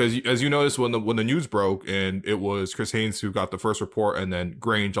 Because as you noticed when the news broke and it was Chris Haynes who got the first report and then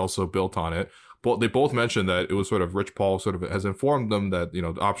Grange also built on it. But they both mentioned that it was sort of Rich Paul sort of has informed them that, you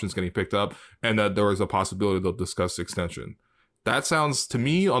know, the option's getting picked up and that there was a possibility they'll discuss extension. That sounds to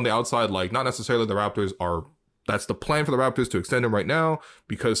me on the outside like not necessarily the Raptors are. That's the plan for the Raptors to extend him right now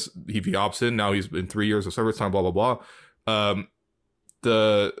because if he opts in, now he's been 3 years of service time, blah, blah, blah.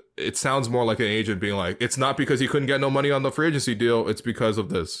 It sounds more like an agent being like, it's not because he couldn't get no money on the free agency deal. It's because of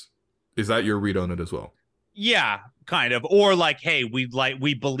this. Is that your read on it as well? Yeah, kind of. Or like, hey, we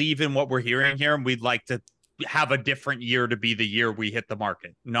believe in what we're hearing here and we'd like to have a different year to be the year we hit the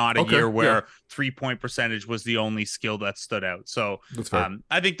market, not a year where 3-point percentage was the only skill that stood out. So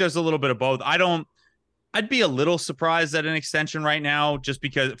I think there's a little bit of both. I'd be a little surprised at an extension right now, just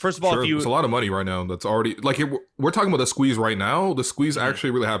because, first of all, it's a lot of money right now. That's already like we're talking about the squeeze right now. The squeeze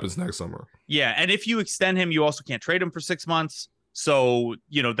actually really happens next summer. Yeah, and if you extend him, you also can't trade him for 6 months. So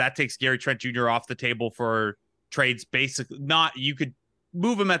you know that takes Gary Trent Jr. off the table for trades. Basically, not you could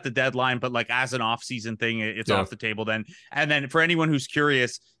move him at the deadline, but like as an off-season thing, it's off the table then. And then for anyone who's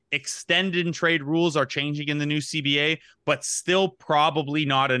curious, extended trade rules are changing in the new CBA, but still probably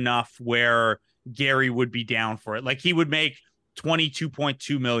not enough where Gary would be down for it. Like he would make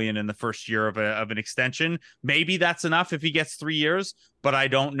 $22.2 million in the first year of an extension. Maybe that's enough if he gets 3 years, but I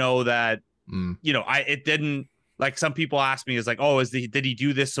don't know that, you know, it didn't like some people ask me is like, oh, did he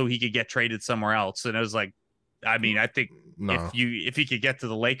do this so he could get traded somewhere else? And I was like, I mean, I think No. if he could get to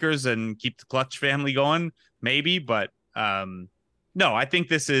the Lakers and keep the Clutch family going, maybe, but no, I think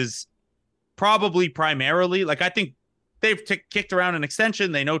this is probably primarily like I think they've kicked around an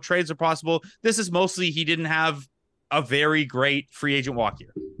extension. They know trades are possible. This is mostly he didn't have a very great free agent walk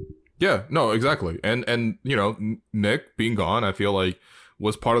year. Yeah, no, exactly. And you know, Nick being gone, I feel like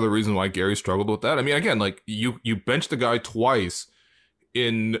was part of the reason why Gary struggled with that. I mean, again, like you benched the guy twice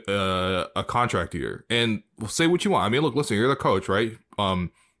in a contract year, and say what you want. I mean, look, listen, you're the coach, right?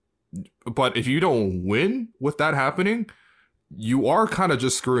 But if you don't win with that happening, you are kind of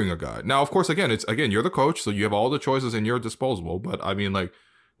just screwing a guy. Now, of course, again, you're the coach, so you have all the choices in your disposal. But I mean, like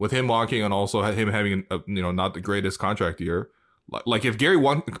with him walking and also him having not the greatest contract year. Like if Gary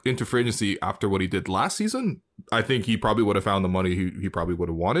went into free agency after what he did last season, I think he probably would have found the money he probably would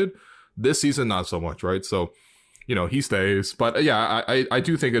have wanted. This season, not so much, right? So, you know, he stays. But yeah, I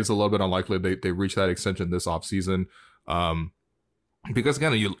do think it's a little bit unlikely they reach that extension this offseason. Because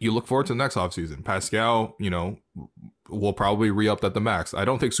again, you look forward to the next offseason. Pascal, you know, will probably re-up at the max. I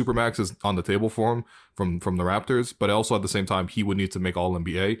don't think Supermax is on the table for him from the Raptors, but also at the same time, he would need to make All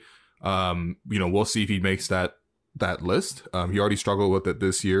NBA. You know, we'll see if he makes that list. He already struggled with it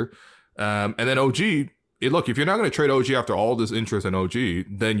this year. And then OG, look, if you're not going to trade OG after all this interest in OG,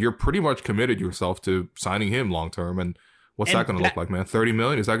 then you're pretty much committed yourself to signing him long term. And what's that going to look like, man? 30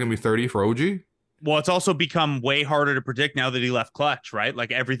 million? Is that going to be 30 for OG? Well, it's also become way harder to predict now that he left Clutch, right?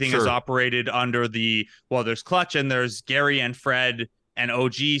 Like everything is operated under there's Clutch and there's Gary and Fred and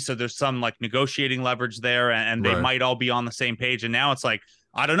OG. So there's some like negotiating leverage there and they might all be on the same page. And now it's like,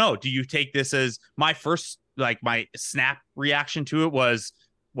 I don't know. Do you take this as my snap reaction to it was,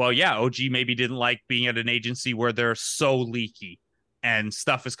 well, yeah, OG maybe didn't like being at an agency where they're so leaky and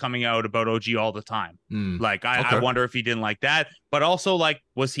stuff is coming out about OG all the time. I wonder if he didn't like that, but also like,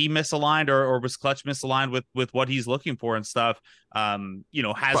 was he misaligned or was Clutch misaligned with what he's looking for and stuff? There been,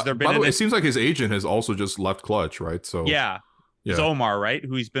 by the way, it seems like his agent has also just left Clutch, right? So yeah. It's Omar, right?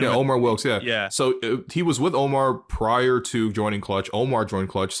 Who he's been with. Omar Wilkes, yeah. So he was with Omar prior to joining Clutch. Omar joined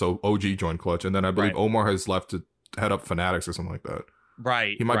Clutch, so OG joined Clutch, and then I believe Omar has left to head up Fanatics or something like that.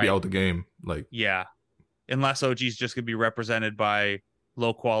 Right. He might be out the game. Like, yeah. Unless OG's just gonna be represented by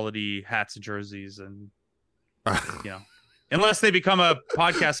low quality hats and jerseys and unless they become a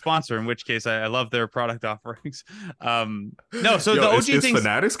podcast sponsor, in which case I love their product offerings. The OG is thing,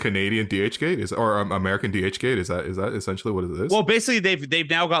 Fanatics Canadian DHgate or American DHgate? Is that essentially what it is? Well, basically they've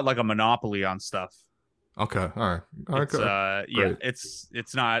now got like a monopoly on stuff. Okay, all right, good.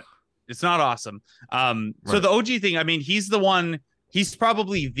 It's not awesome. So the OG thing, I mean, he's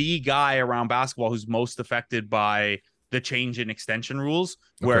probably the guy around basketball who's most affected by the change in extension rules,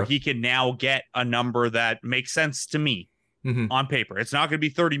 where he can now get a number that makes sense to me. On paper. It's not going to be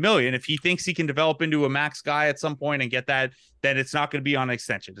 30 million. If he thinks he can develop into a max guy at some point and get that, then it's not going to be on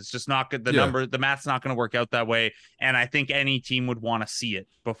extension. It's just not good. The math's not going to work out that way. And I think any team would want to see it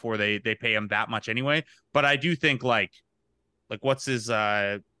before they pay him that much anyway. But I do think like what's his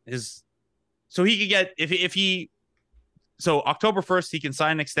so he could get so October 1st, he can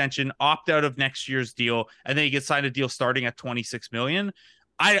sign an extension, opt out of next year's deal, and then he gets signed a deal starting at 26 million.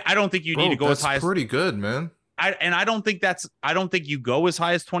 I don't think you need to go as high as pretty good, man. I don't think you go as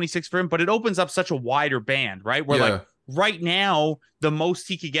high as 26 for him, but it opens up such a wider band, right? Where like right now, the most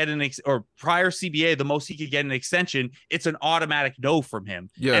he could get or prior CBA, the most he could get an extension, it's an automatic no from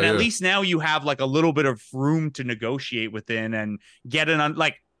him. Yeah, and at least now you have like a little bit of room to negotiate within and get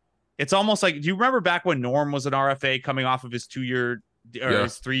it's almost like, do you remember back when Norm was an RFA coming off of his 2-year or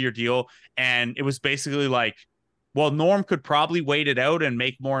his 3-year deal? And it was basically like, well, Norm could probably wait it out and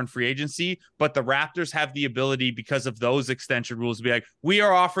make more in free agency, but the Raptors have the ability, because of those extension rules, to be like, we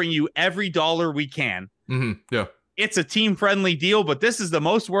are offering you every dollar we can. Yeah. It's a team-friendly deal, but this is the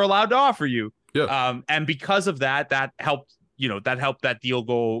most we're allowed to offer you. Yeah. And because of that helped that deal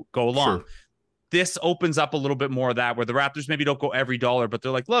go along. Sure. This opens up a little bit more of that, where the Raptors maybe don't go every dollar, but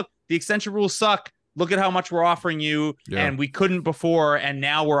they're like, look, the extension rules suck. Look at how much we're offering you, and we couldn't before, and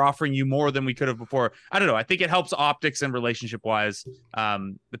now we're offering you more than we could have before. I don't know. I think it helps optics and relationship-wise.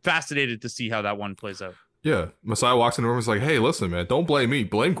 Fascinated to see how that one plays out. Yeah. Messiah walks in the room and is like, hey, listen, man, don't blame me.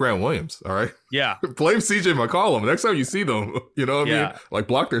 Blame Grant Williams, all right? Yeah. Blame CJ McCollum. Next time you see them, you know what I mean? Like,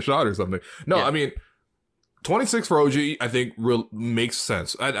 block their shot or something. No, I mean, 26 for OG, I think, makes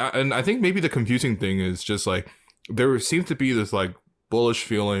sense. And I think maybe the confusing thing is just, like, there seems to be this, like, bullish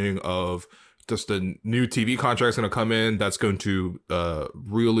feeling of just a new TV contract's going to come in that's going to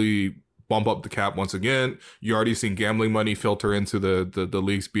really bump up the cap once again. You already seen gambling money filter into the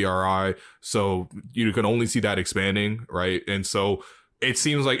league's BRI, so you can only see that expanding, right? And so it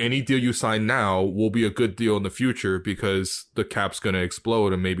seems like any deal you sign now will be a good deal in the future because the cap's going to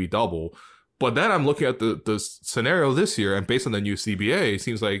explode and maybe double. But then I'm looking at the scenario this year, and based on the new CBA, it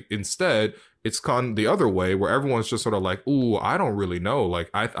seems like instead it's gone the other way, where everyone's just sort of like, ooh, I don't really know. Like,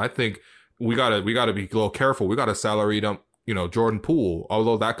 I think we gotta be a little careful. We gotta salary dump, Jordan Poole,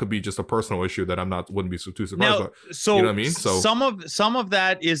 although that could be just a personal issue that wouldn't be too surprised. Now, But, so you know what I mean? So some of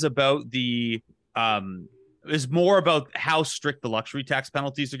that is about is more about how strict the luxury tax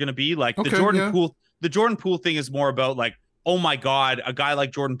penalties are going to be. Like the Jordan Poole thing is more about like, oh my God, a guy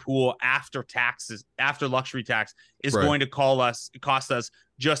like Jordan Poole after luxury tax is going to cost us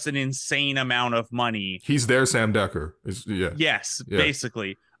just an insane amount of money. He's their Sam Decker. Yes,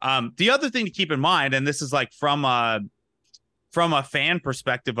 basically. The other thing to keep in mind, and this is like from a fan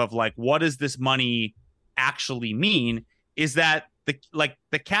perspective of like, what does this money actually mean, is that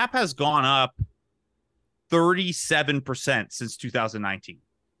the cap has gone up 37% since 2019.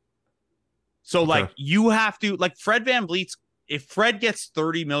 So like you have to, like Fred VanVleet's, if Fred gets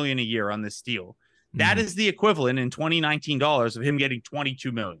 $30 million a year on this deal, that is the equivalent in 2019 dollars of him getting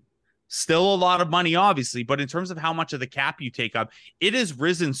 $22 million. Still a lot of money, obviously, but in terms of how much of the cap you take up, it has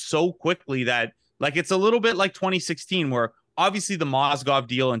risen so quickly that like it's a little bit like 2016, where obviously the Mozgov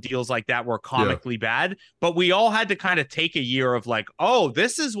deal and deals like that were comically bad, but we all had to kind of take a year of like, oh,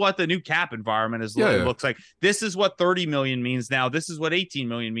 this is what the new cap environment looks like. This is what 30 million means now. This is what 18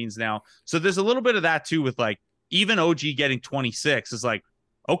 million means now. So there's a little bit of that too, with like even OG getting 26 is like,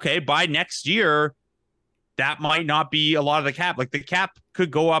 okay, by next year, that might not be a lot of the cap. Like the cap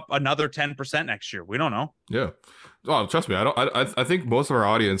could go up another 10% next year. We don't know. Yeah. Oh, trust me. I think most of our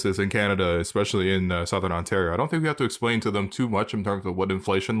audiences in Canada, especially in Southern Ontario, I don't think we have to explain to them too much in terms of what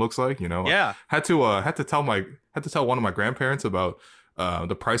inflation looks like. Yeah. I had to tell one of my grandparents about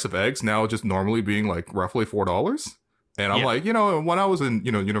the price of eggs now just normally being like roughly $4. And I'm like, when I was in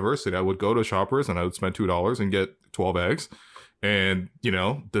university, I would go to Shoppers and I would spend $2 and get 12 eggs. And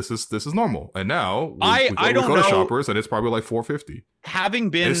this is normal. And now we go to Shoppers and it's probably like $4.50.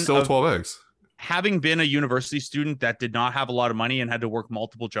 It's still 12 eggs. Having been a university student that did not have a lot of money and had to work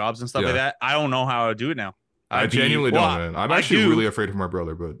multiple jobs and stuff like that, I don't know how I would do it now. I genuinely don't, man. I'm actually really afraid of my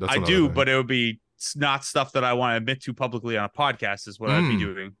brother, but that's I do, but it would be not stuff that I want to admit to publicly on a podcast is what I'd be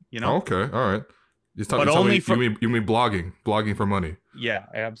doing. Okay, all right. You mean blogging for money? Yeah,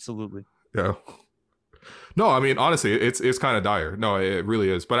 absolutely. Yeah. No, I mean honestly, it's kind of dire. No, it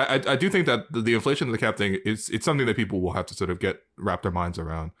really is. But I do think that the inflation of the cap thing it's something that people will have to sort of wrap their minds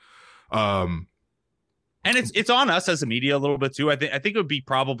around. And it's on us as a media a little bit too. I think it would be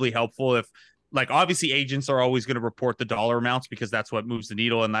probably helpful if, like, obviously agents are always going to report the dollar amounts because that's what moves the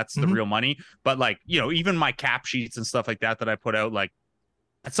needle and that's the real money. But like, even my cap sheets and stuff like that I put out, like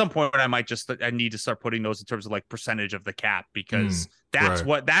at some point I need to start putting those in terms of like percentage of the cap, because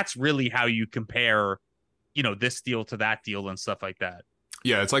that's really how you compare, this deal to that deal and stuff like that.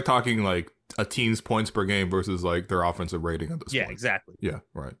 Yeah, it's like talking like a team's points per game versus like their offensive rating at this point. Yeah, exactly. Yeah,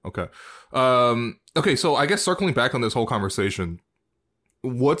 right. Okay. Okay, so I guess circling back on this whole conversation,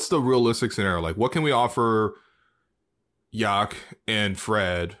 what's the realistic scenario? Like, what can we offer Yak and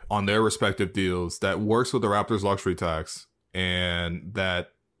Fred on their respective deals that works with the Raptors luxury tax and that,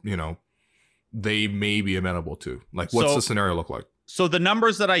 they may be amenable to? Like, what's the scenario look like? So the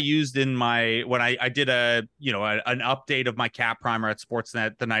numbers that I used when I did an update of my cap primer at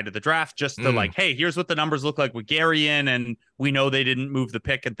Sportsnet the night of the draft, just to like, hey, here's what the numbers look like with Gary in, and we know they didn't move the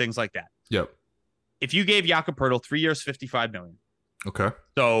pick and things like that. Yep. If you gave Jakob Poeltl 3 years, $55 million. Okay.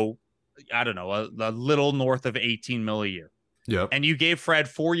 So I don't know, a little north of 18 mil a year. Yep. And you gave Fred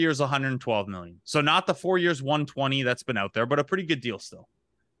 4 years, $112 million. So not the 4 years, 120 that's been out there, but a pretty good deal still.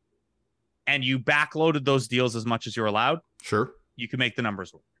 And you backloaded those deals as much as you're allowed. Sure. You can make the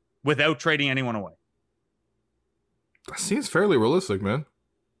numbers work without trading anyone away. That seems fairly realistic, man.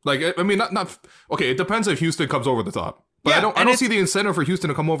 Like, I mean, not okay. It depends if Houston comes over the top, but I don't see the incentive for Houston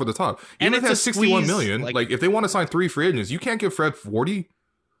to come over the top. Even if it has 61 million, like if they want to sign 3 free agents, you can't give Fred 40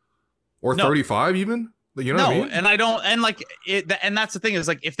 or 35 even. You know what I mean? And I don't, and like it, and that's the thing is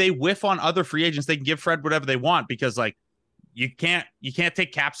like if they whiff on other free agents, they can give Fred whatever they want, because like you can't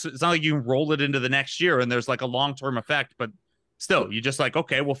take caps. It's not like you can roll it into the next year and there's like a long-term effect, but still, you just like,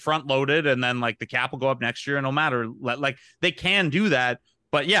 okay, we'll front load it and then like the cap will go up next year and no matter, like they can do that.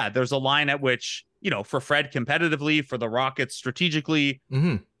 But yeah, there's a line at which, for Fred competitively, for the Rockets strategically,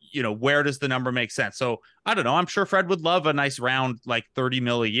 where does the number make sense? So I don't know. I'm sure Fred would love a nice round, like 30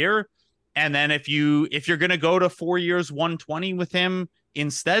 mil a year. And then if you're going to go to 4 years, 120 with him,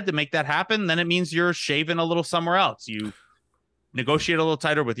 instead to make that happen, then it means you're shaving a little somewhere else. You negotiate a little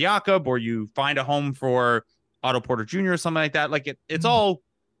tighter with Jakob, or you find a home for Otto Porter Jr. or something like that. Like it's all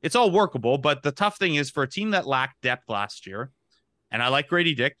workable. But the tough thing is for a team that lacked depth last year, and I like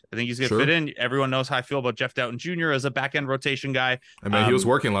Grady Dick. I think he's going to fit in. Everyone knows how I feel about Jeff Doughton Jr. as a back-end rotation guy. And man, he was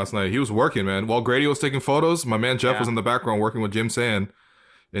working last night. He was working, man. While Grady was taking photos, my man Jeff was in the background working with Jim Sand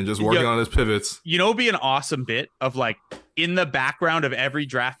and just working on his pivots. You know, it'd be an awesome bit of like in the background of every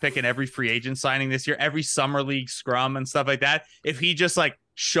draft pick and every free agent signing this year, every summer league scrum and stuff like that. If he just like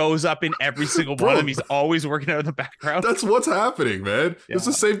shows up in every single one of them, he's always working out in the background. That's what's happening, man. Yeah. It's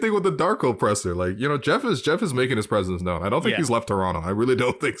the same thing with the Darko presser. Like, you know, Jeff is making his presence known. I don't think he's left Toronto. I really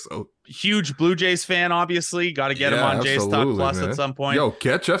don't think so. Huge Blue Jays fan, obviously. Got to get him on Jays Talk Plus at some point. Yo,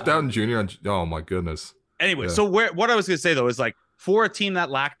 get Jeff Doughton Jr. on. Oh my goodness. Anyway, so what I was going to say though is like, for a team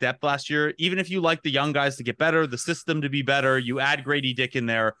that lacked depth last year, even if you like the young guys to get better, the system to be better, you add Grady Dick in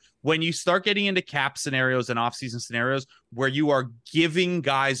there. When you start getting into cap scenarios and offseason scenarios where you are giving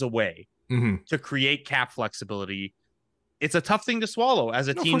guys away to create cap flexibility, it's a tough thing to swallow as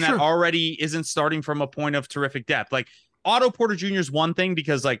a team that already isn't starting from a point of terrific depth. Like Otto Porter Jr. is one thing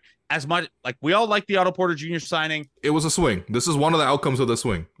because like as much like we all like the Otto Porter Jr. signing. It was a swing. This is one of the outcomes of the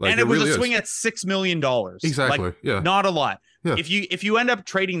swing. Like, and it was really a swing at $6 million. Exactly. Like, not a lot. Yeah. If you end up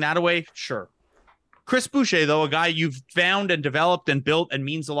trading that away, sure. Chris Boucher, though, a guy you've found and developed and built and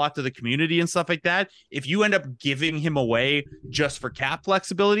means a lot to the community and stuff like that, if you end up giving him away just for cap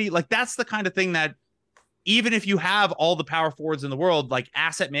flexibility, like that's the kind of thing that even if you have all the power forwards in the world, like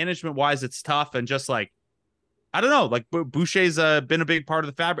asset management wise, it's tough. And just like, I don't know, like Boucher's been a big part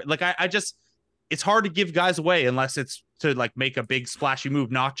of the fabric. Like I just, it's hard to give guys away unless it's to like make a big splashy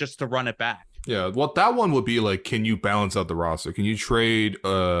move, not just to run it back. Yeah, well, that one would be like, can you balance out the roster? Can you trade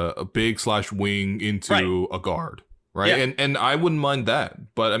a big / wing into a guard, right? Yeah. And I wouldn't mind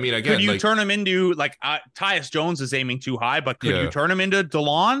that. But I mean, again, could you turn him into like Tyus Jones is aiming too high, but could you turn him into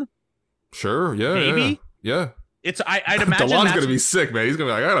DeLon? Sure, yeah, maybe, yeah. It's I'd imagine DeLon's gonna be sick, man. He's gonna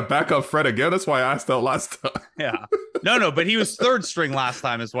be like, I gotta back up Fred again. That's why I asked out last time. Yeah, no, but he was third string last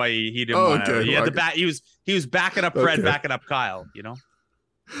time. Is why he didn't want to. He had the bat. He was backing up Fred, backing up Kyle. You know.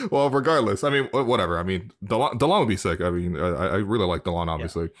 Well, regardless, I mean, whatever. I mean, DeLon would be sick. I mean, I really like DeLon,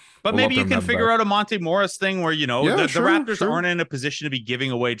 obviously. But maybe you can figure out a Monte Morris thing where, you know, the Raptors aren't in a position to be giving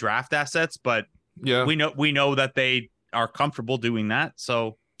away draft assets, but we know that they are comfortable doing that.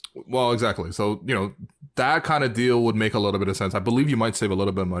 So, well, exactly. So, you know, that kind of deal would make a little bit of sense. I believe you might save a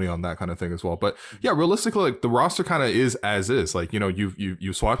little bit of money on that kind of thing as well. But yeah, realistically, like the roster kind of is as is. Like, you know,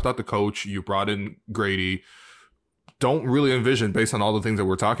 you swapped out the coach, you brought in Grady. Don't really envision, based on all the things that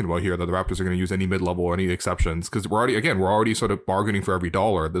we're talking about here, that the Raptors are going to use any mid-level or any exceptions, because we're already sort of bargaining for every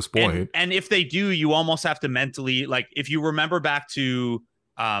dollar at this point. And if they do, you almost have to mentally, like, if you remember back to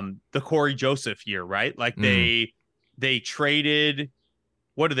the Corey Joseph year, right? Like they traded,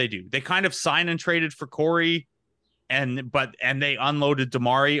 what did they do? They kind of signed and traded for Corey, and they unloaded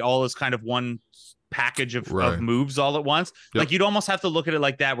Damari all as kind of one package of moves all at once. Yep. Like you'd almost have to look at it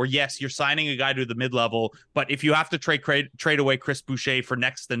like that, where yes, you're signing a guy to the mid-level, but if you have to trade away Chris Boucher for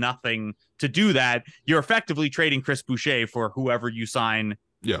next to nothing to do that, you're effectively trading Chris Boucher for whoever you sign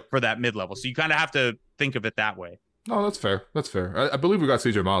for that mid-level. So you kind of have to think of it that way. No, that's fair. That's fair. I believe we got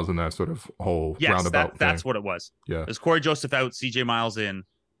CJ Miles in that sort of whole roundabout that's thing. What it was. Yeah. There's Corey Joseph out, CJ Miles in.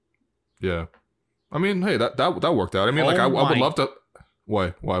 Yeah. I mean, hey, that worked out. I mean, I would love to.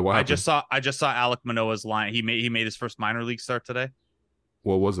 Why? What happened? I just saw Alek Manoah's line. He made his first minor league start today.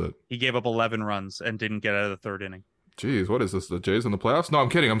 What was it? He gave up 11 runs and didn't get out of the third inning. Jeez, what is this? The Jays in the playoffs? No, I'm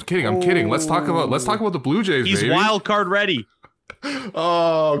kidding. Let's talk about the Blue Jays. He's baby. wild card ready.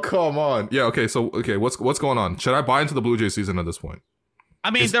 Oh, come on. Yeah, okay. So, what's going on? Should I buy into the Blue Jays season at this point?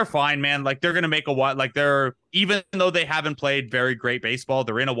 I mean, they're fine, man. Like they're gonna make a wild. Like even though they haven't played very great baseball,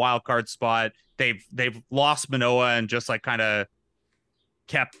 they're in a wild card spot. They've lost Manoah and just like kind of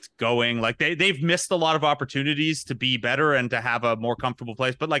kept going. Like they've missed a lot of opportunities to be better and to have a more comfortable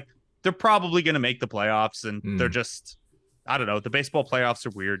place, but like they're probably going to make the playoffs, and they're just, I don't know, the baseball playoffs are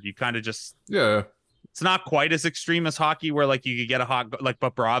weird. You kind of just, it's not quite as extreme as hockey where like you could get like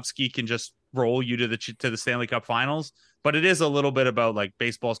Bobrovsky can just roll you to the Stanley Cup finals, but it is a little bit about like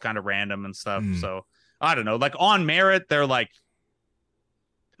baseball's kind of random and stuff. So I don't know, like on merit, they're like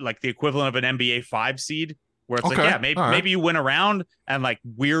the equivalent of an NBA 5 seed. Where it's maybe you win a round and like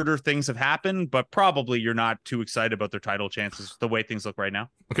weirder things have happened, but probably you're not too excited about their title chances the way things look right now.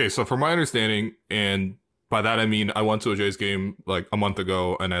 Okay, so from my understanding, and by that I mean I went to a Jays game like a month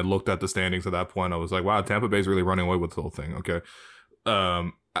ago and I looked at the standings at that point. I was like, wow, Tampa Bay's really running away with the whole thing. Okay.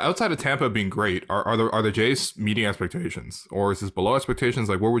 outside of Tampa being great, are the Jays meeting expectations, or is this below expectations?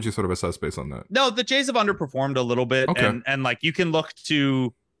 Like, where would you sort of assess based on that? No, the Jays have underperformed a little bit, Okay. and like you can look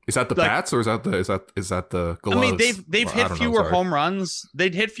to. Is that the Like, bats or is that the gloves? I mean, they've Well, I hit don't know, fewer sorry. home runs.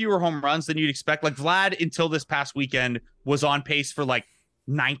 They'd hit fewer home runs than you'd expect. Like Vlad, until this past weekend, was on pace for like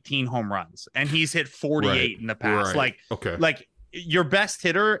 19 home runs, and he's hit 48 Right. in the past. Right. Okay. Like your best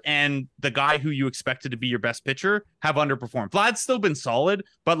hitter and the guy who you expected to be your best pitcher have underperformed. Vlad's still been solid,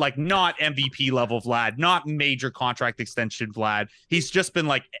 but like not MVP level Vlad, not major contract extension Vlad. He's just been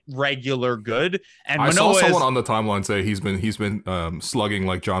like regular good. And I saw Manoah someone on the timeline say he's been slugging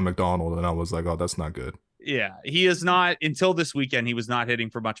like John McDonald, and I was like, oh, that's not good. yeah, he is not, until this weekend, he was not hitting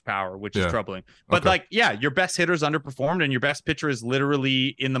for much power, which is Yeah. troubling. But Okay. like, yeah, your best hitter's underperformed, and your best pitcher is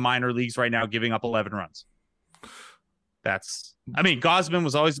literally in the minor leagues right now, giving up 11 runs. I mean, Gosman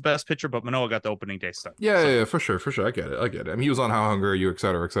was always the best pitcher, but Manoah got the opening day start. Yeah, for sure. I get it. I mean, he was on How Hungry Are You, et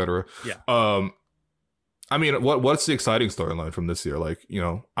cetera, et cetera. Yeah. I mean, what's the exciting storyline from this year? Like,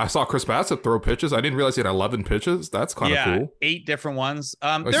 I saw Chris Bassett throw pitches. I didn't realize he had 11 pitches. That's kind of cool. 8 different ones. There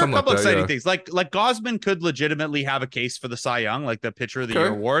are a something couple like that, exciting yeah. things. Like Gosman could legitimately have a case for the Cy Young, like the pitcher of the year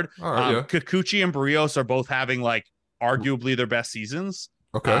award. All right, yeah. Kikuchi and Barrios are both having like arguably their best seasons.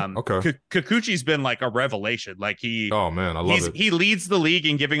 Okay. Kikuchi's been like a revelation. Like Oh man, I love it. he leads the league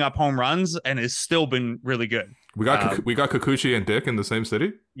in giving up home runs and has still been really good. We got Kikuchi and Dick in the same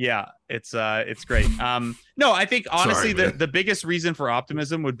city. Yeah, it's great. No, I think honestly Sorry, the biggest reason for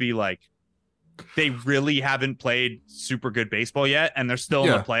optimism would be like they really haven't played super good baseball yet, and they're still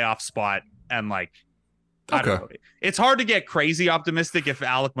in the playoff spot. And like, I don't know. It's hard to get crazy optimistic if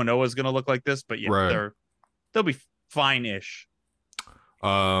Alek Manoah is going to look like this, but yeah, they'll be fine-ish.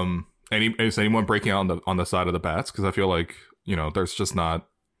 Is anyone breaking out on the side of the bats? Because I feel like there's just not.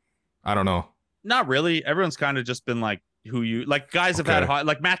 I don't know. Not really. Everyone's kind of just been like guys have had hot.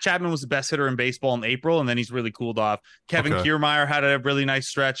 Like Matt Chapman was the best hitter in baseball in April, and then he's really cooled off. Kevin Kiermaier had a really nice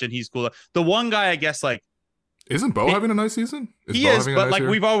stretch, and he's cooled off. The one guy, I guess, like isn't Bo having a nice season? He is, but like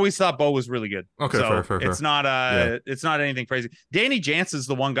we've always thought Bo was really good. Okay, so fair. It's not it's not anything crazy. Danny Jansen's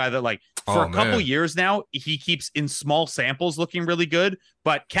the one guy that like for a couple years now he keeps in small samples looking really good,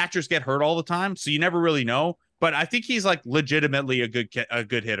 but catchers get hurt all the time, so you never really know. But I think he's like legitimately a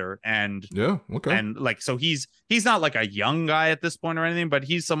good hitter, and and like so he's not like a young guy at this point or anything, but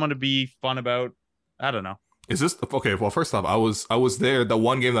he's someone to be fun about. I don't know. Is this okay? Well, first off, I was there. The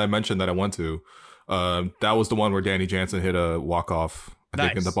one game that I mentioned that I went to. That was the one where Danny Jansen hit a walk-off, I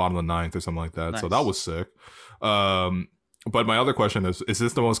think in the bottom of the ninth or something like that. Nice. So that was sick. But my other question is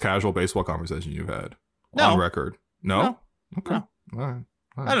this the most casual baseball conversation you've had on record? No? Okay. No. All right.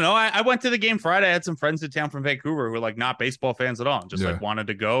 I don't know. I went to the game Friday. I had some friends in town from Vancouver who were like not baseball fans at all. Just like wanted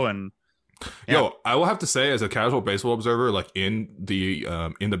to go and Yo, I will have to say, as a casual baseball observer, like in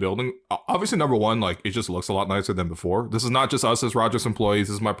the building, obviously number one, like it just looks a lot nicer than before. This is not just us as Rogers employees.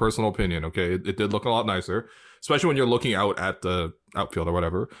 This is my personal opinion. Okay, it did look a lot nicer, especially when you're looking out at the outfield or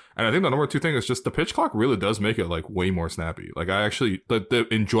whatever. And I think the number two thing is just the pitch clock really does make it like way more snappy. Like I actually, the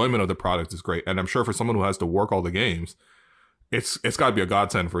enjoyment of the product is great, and I'm sure for someone who has to work all the games, it's got to be a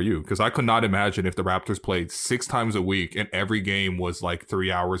godsend for you, because I could not imagine if the Raptors played 6 times a week and every game was like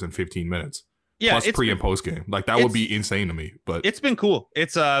 3 hours and 15 minutes. Yeah, plus pre and post game. Like that would be insane to me. But it's been cool.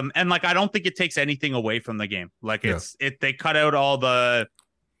 It's and like I don't think it takes anything away from the game. Like they cut out all the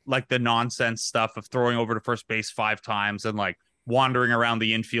like the nonsense stuff of throwing over to first base 5 times and like wandering around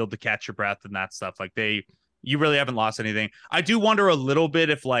the infield to catch your breath and that stuff. Like you really haven't lost anything. I do wonder a little bit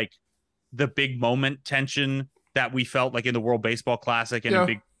if like the big moment tension that we felt like in the World Baseball Classic and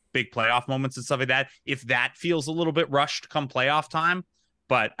in big playoff moments and stuff like that, if that feels a little bit rushed come playoff time.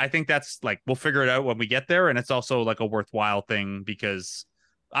 But I think that's like, we'll figure it out when we get there. And it's also like a worthwhile thing because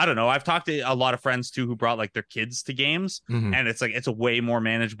I don't know. I've talked to a lot of friends too, who brought like their kids to games, and it's like, it's a way more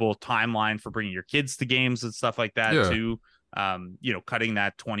manageable timeline for bringing your kids to games and stuff like that too. Cutting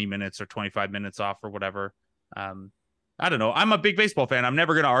that 20 minutes or 25 minutes off or whatever. I don't know. I'm a big baseball fan. I'm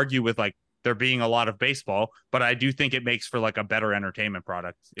never going to argue with like there being a lot of baseball, but I do think it makes for like a better entertainment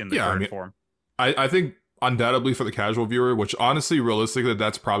product in the current form. I think undoubtedly for the casual viewer, which honestly, realistically,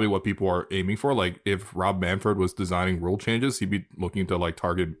 that's probably what people are aiming for. Like if Rob Manfred was designing rule changes, he'd be looking to like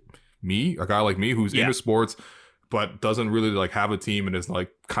target me, a guy like me who's into sports, but doesn't really like have a team and is like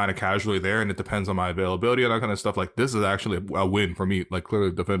kind of casually there. And it depends on my availability and that kind of stuff. Like this is actually a win for me, like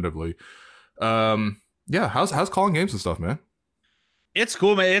clearly definitively. How's calling games and stuff, man? It's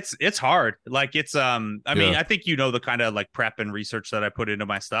cool, man. It's hard. Like it's I mean, I think the kind of like prep and research that I put into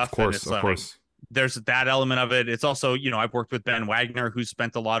my stuff. Of course. there's that element of it. It's also, I've worked with Ben Wagner, who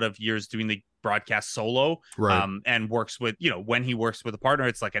spent a lot of years doing the broadcast solo, Right. and works with, when he works with a partner,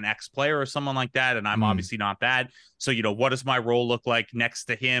 it's like an ex-player or someone like that. And I'm obviously not that. So, what does my role look like next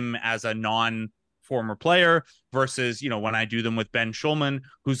to him as a non-former player versus, when I do them with Ben Schulman,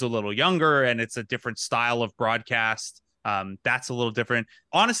 who's a little younger, and it's a different style of broadcast. That's a little different.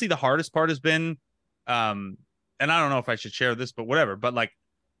 Honestly, the hardest part has been, and I don't know if I should share this, but whatever, but like,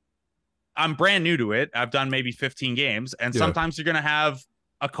 I'm brand new to it. I've done maybe 15 games, and sometimes you're going to have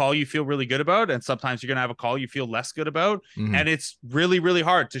a call you feel really good about, and sometimes you're going to have a call you feel less good about. And it's really, really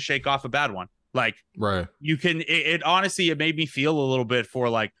hard to shake off a bad one. Like, right. You can, it honestly, it made me feel a little bit for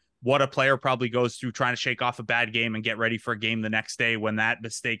like what a player probably goes through trying to shake off a bad game and get ready for a game the next day when that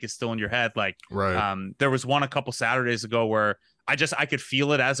mistake is still in your head. Like, right. There was one a couple Saturdays ago where I could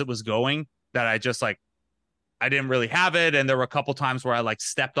feel it as it was going, that I just like, I didn't really have it. And there were a couple times where I like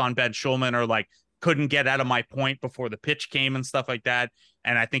stepped on Ben Schulman or like couldn't get out of my point before the pitch came and stuff like that.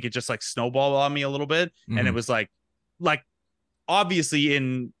 And I think it just like snowballed on me a little bit. And it was like obviously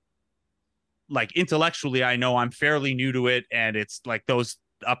in like intellectually, I know I'm fairly new to it, and it's like those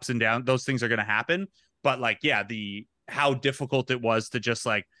ups and downs, those things are going to happen. But like, yeah, how difficult it was to just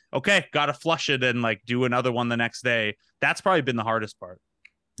like, okay, got to flush it and like do another one the next day. That's probably been the hardest part.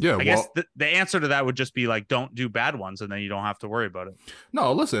 Yeah, I guess the answer to that would just be like, don't do bad ones, and then you don't have to worry about it.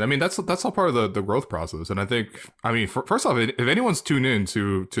 No, listen, I mean, that's all part of the growth process. And I think, I mean, first off, if anyone's tuned in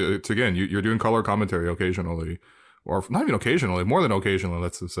to again, you're doing color commentary occasionally, or not even occasionally, more than occasionally,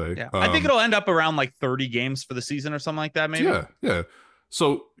 let's just say. Yeah, I think it'll end up around like 30 games for the season or something like that, maybe. Yeah.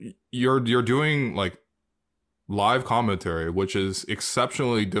 So you're doing like live commentary, which is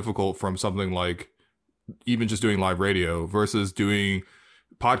exceptionally difficult from something like even just doing live radio versus doing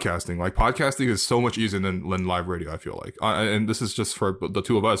podcasting. Like, podcasting is so much easier than live radio, I feel like. And this is just for the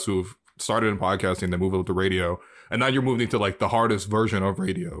two of us who've started in podcasting, then moved up to radio, and now you're moving to like the hardest version of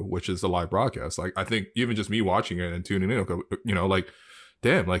radio, which is the live broadcast. Like, I think even just me watching it and tuning in, like,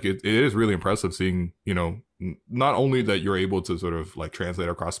 damn, like it is really impressive seeing, not only that you're able to sort of like translate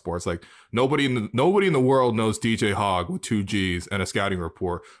across sports, like nobody in the world knows DJ Hogg with 2 G's and a scouting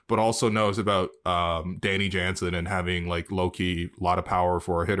report, but also knows about Danny Jansen and having like low key a lot of power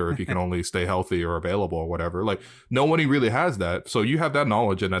for a hitter if he can only stay healthy or available or whatever. Like, nobody really has that. So you have that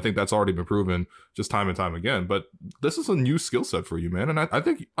knowledge, and I think that's already been proven just time and time again. But this is a new skill set for you, man. And I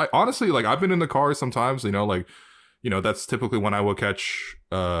think I honestly, like, I've been in the car sometimes, like, that's typically when I will catch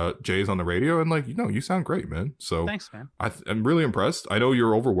Jays on the radio, and like, you sound great, man. So thanks, man. I'm really impressed. I know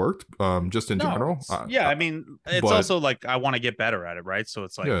you're overworked, just in general. Yeah, I mean, it's also like I want to get better at it, right? So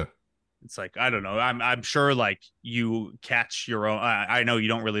it's like, it's like, I don't know. I'm sure like you catch your own. I know you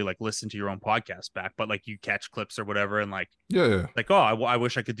don't really like listen to your own podcast back, but like you catch clips or whatever, and like like, oh, I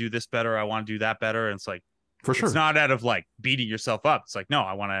wish I could do this better. I want to do that better. And it's like, for sure, it's not out of like beating yourself up. It's like, no,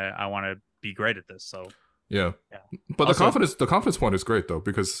 I want to be great at this. So. Yeah. But also, the confidence point is great though,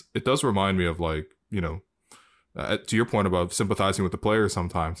 because it does remind me of like, to your point about sympathizing with the players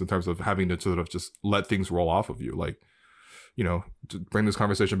sometimes in terms of having to sort of just let things roll off of you. Like, to bring this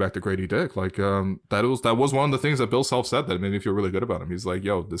conversation back to Grady Dick, like, that was one of the things that Bill Self said that made me feel really good about him. He's like,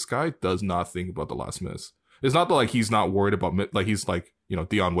 yo, this guy does not think about the last miss. It's not that like he's not worried about, like, he's like,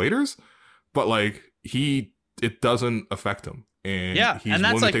 Dion Waiters, but like it doesn't affect him. And he's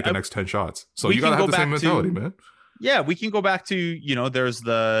willing to take the next 10 shots. So you gotta have the same mentality, man. Yeah, we can go back to, there's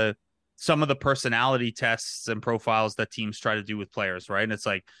some of the personality tests and profiles that teams try to do with players, right? And it's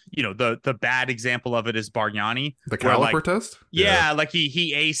like, the bad example of it is Bargnani. The caliper test? Yeah, like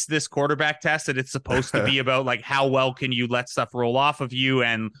he aced this quarterback test, and it's supposed to be about like how well can you let stuff roll off of you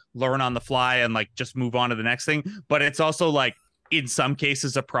and learn on the fly and like just move on to the next thing. But it's also like in some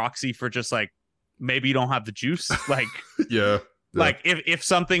cases a proxy for just like maybe you don't have the juice. Like like if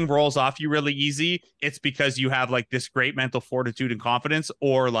something rolls off you really easy, it's because you have like this great mental fortitude and confidence,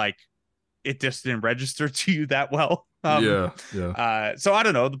 or like it just didn't register to you that well. So I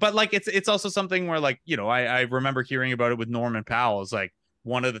don't know, but like it's also something where like, I remember hearing about it with Norman Powell. Is like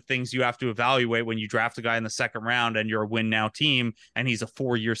one of the things you have to evaluate when you draft a guy in the second round and you're a win now team and he's a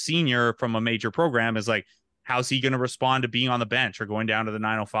 4-year senior from a major program, is like, how's he going to respond to being on the bench or going down to the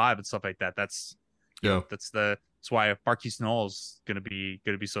 905 and stuff like that. That's why Marquise Noel's gonna be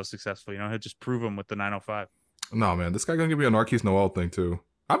so successful. He'll just prove him with the 905. No, man, this guy gonna give me a Marquise Noel thing too.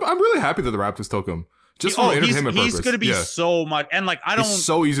 I'm really happy that the Raptors took him. Just for entertainment purpose. He's gonna be so much, and like it's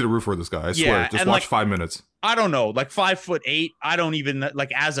so easy to root for this guy. I swear. Just watch like, 5 minutes. I don't know, like 5'8". I don't even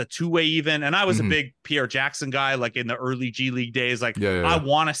like as a two-way even. And I was a big Pierre Jackson guy, like in the early G League days. Like I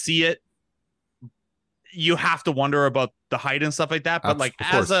want to see it. You have to wonder about the height and stuff like that, but like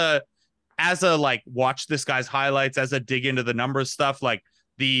as a like watch this guy's highlights, as a dig into the numbers stuff, like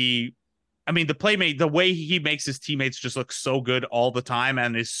the playmate, the way he makes his teammates just look so good all the time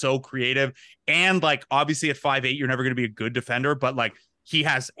and is so creative. And like, obviously at 5'8", you're never going to be a good defender, but like he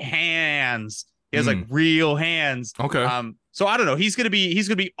has hands. He has like real hands. Okay. So I don't know. He's going to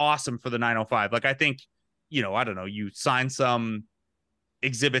be awesome for the 905. Like, I think, I don't know, you sign some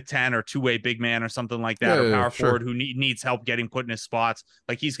exhibit 10 or two-way big man or something like that, or power forward who needs help getting put in his spots.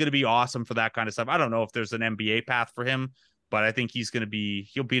 Like, he's going to be awesome for that kind of stuff. I don't know if there's an NBA path for him, but I think he'll be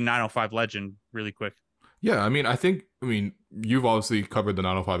a 905 legend really quick. Yeah, I mean, you've obviously covered the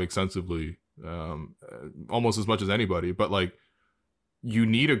 905 extensively, almost as much as anybody, but like, you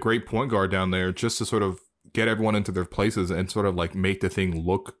need a great point guard down there just to sort of get everyone into their places and sort of like make the thing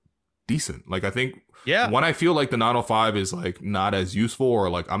look decent. Like, I think when I feel like the 905 is like not as useful, or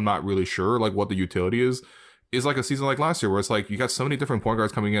like I'm not really sure like what the utility is like a season like last year where it's like you got so many different point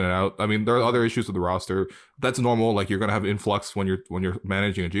guards coming in and out. I mean, there are other issues with the roster. That's normal. Like, you're going to have influx when you're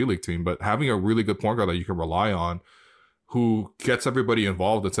managing a G League team, but having a really good point guard that you can rely on, who gets everybody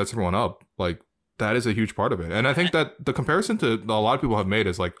involved and sets everyone up, like, that is a huge part of it. And I think that the comparison to a lot of people have made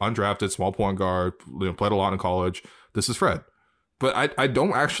is like undrafted small point guard, played a lot in college. This is Fred. But I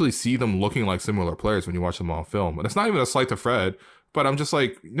don't actually see them looking like similar players when you watch them on film. And it's not even a slight to Fred, but I'm just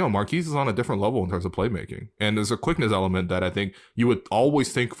like, Marquise is on a different level in terms of playmaking. And there's a quickness element that I think you would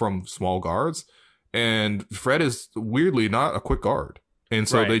always think from small guards. And Fred is weirdly not a quick guard. And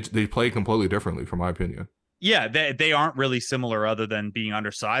so they play completely differently, from my opinion. Yeah, they aren't really similar other than being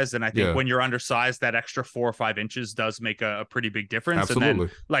undersized. And I think when you're undersized, that extra 4 or 5 inches does make a pretty big difference. Absolutely. And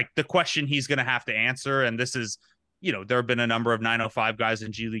then, like, the question he's going to have to answer, and this is, there have been a number of 905 guys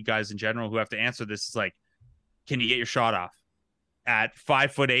and G League guys in general who have to answer this. Is like, can you get your shot off at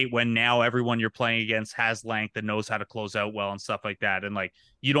 5'8" when now everyone you're playing against has length and knows how to close out well and stuff like that? And like,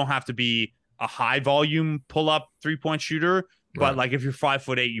 you don't have to be a high volume pull up 3-point shooter, but like, if you're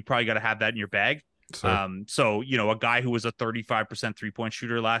 5'8", you probably got to have that in your bag. So, a guy who was a 35% 3-point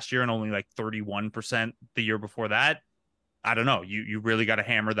shooter last year and only like 31% the year before that, I don't know. You really got to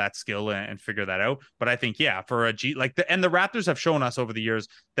hammer that skill and figure that out. But I think, for a G, like the Raptors have shown us over the years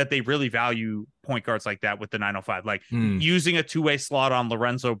that they really value point guards like that with the 905, like using a two-way slot on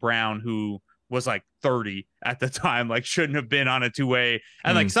Lorenzo Brown, who was like 30 at the time, like shouldn't have been on a two-way.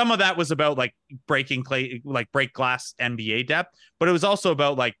 And like, some of that was about like break glass NBA depth, but it was also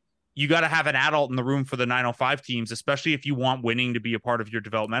about like, you got to have an adult in the room for the 905 teams, especially if you want winning to be a part of your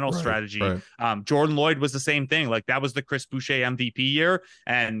developmental strategy. Right. Jordan Lloyd was the same thing. Like, that was the Chris Boucher MVP year.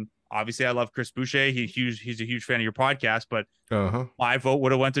 And obviously I love Chris Boucher. He's a huge fan of your podcast, but my vote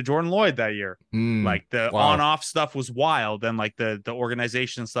would have went to Jordan Lloyd that year. Like, the on-off stuff was wild, and like the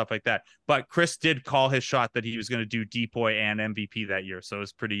organization and stuff like that. But Chris did call his shot that he was going to do DPOY and MVP that year. So it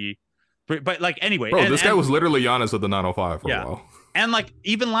was pretty, but like, anyway, bro, this guy was literally Giannis of the 905 for a while. And like,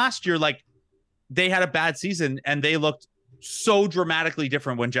 even last year, like, they had a bad season and they looked so dramatically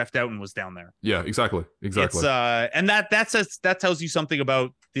different when Jeff Doughton was down there. Yeah, exactly. It's, and that tells you something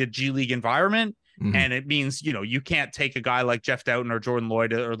about the G League environment. And it means, you can't take a guy like Jeff Doughton or Jordan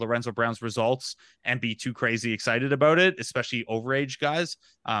Lloyd or Lorenzo Brown's results and be too crazy excited about it, especially overage guys.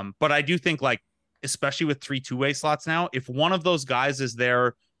 But I do think, like, especially with 3 two-way slots now, if one of those guys is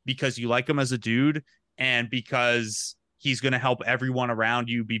there because you like him as a dude and because he's going to help everyone around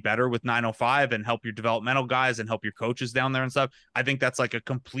you be better with 905 and help your developmental guys and help your coaches down there and stuff, I think that's like a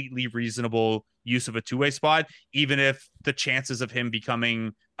completely reasonable use of a two-way spot, even if the chances of him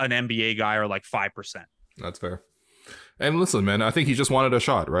becoming an NBA guy are like 5%. That's fair. And listen, man, I think he just wanted a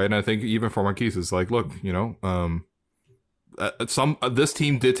shot, right? And I think even for Marquise, it's like, look, this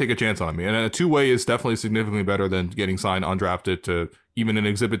team did take a chance on me, and a two-way is definitely significantly better than getting signed undrafted to even an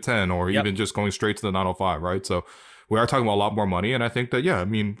Exhibit 10 or even just going straight to the 905, right? So we are talking about a lot more money, and I think that,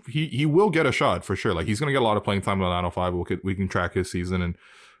 he will get a shot for sure. Like, he's going to get a lot of playing time on the 905. We can track his season, and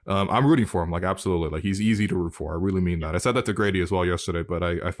I'm rooting for him, like, absolutely. Like, he's easy to root for. I really mean that. I said that to Grady as well yesterday, but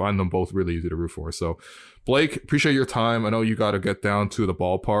I find them both really easy to root for. So, Blake, appreciate your time. I know you got to get down to the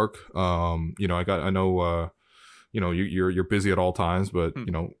ballpark. You're busy at all times, but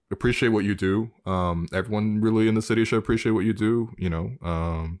appreciate what you do. Everyone really in the city should appreciate what you do.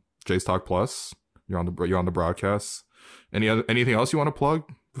 Jays Talk Plus. You're on the broadcast. Anything else you want to plug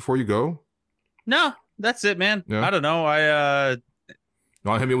before you go? No, that's it, man. Yeah. I don't know. You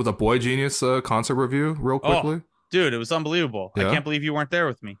want to hit me with a Boy Genius concert review real quickly? Oh, dude, it was unbelievable. Yeah? I can't believe you weren't there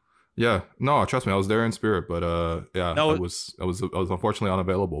with me. Yeah, no, trust me, I was there in spirit, but I was unfortunately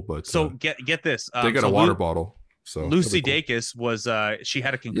unavailable. But so get this. They got a water bottle. So Lucy Dacus was she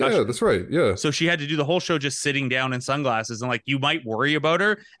had a concussion. Yeah, that's right. Yeah. So she had to do the whole show just sitting down in sunglasses, and like, you might worry about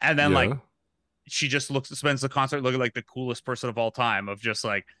her, and then like she just spends the concert looking like the coolest person of all time, of just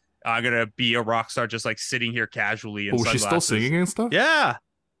like, I'm gonna be a rock star, just like sitting here casually in sunglasses. She's still singing and stuff. Yeah.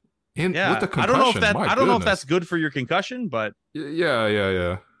 With the concussion. I don't know if that's good for your concussion, but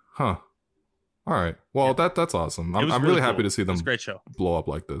yeah. Huh. All right. Well, that's awesome. I'm really happy to see them great show. blow up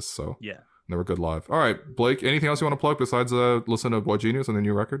like this. So yeah, they were good live. All right, Blake. Anything else you want to plug besides listen to Boy Genius and the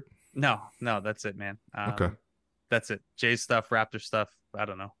new record? No, that's it, man. Okay, that's it. Jay's stuff, Raptor stuff. I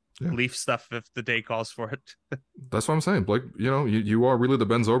don't know. Yeah. Leaf stuff if the day calls for it. That's what I'm saying, Blake. You know, you are really the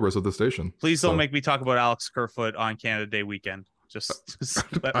Ben Zobrist of the station. Please don't make me talk about Alex Kerfoot on Canada Day weekend.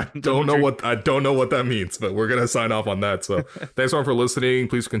 I don't know what that means, but we're gonna sign off on that. So thanks everyone for listening.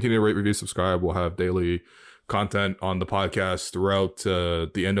 Please continue to rate, review, subscribe. We'll have daily content on the podcast throughout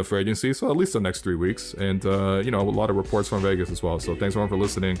the end of free agency, so at least the next 3 weeks, and a lot of reports from Vegas as well. So thanks everyone for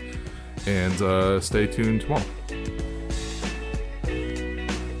listening, and stay tuned tomorrow.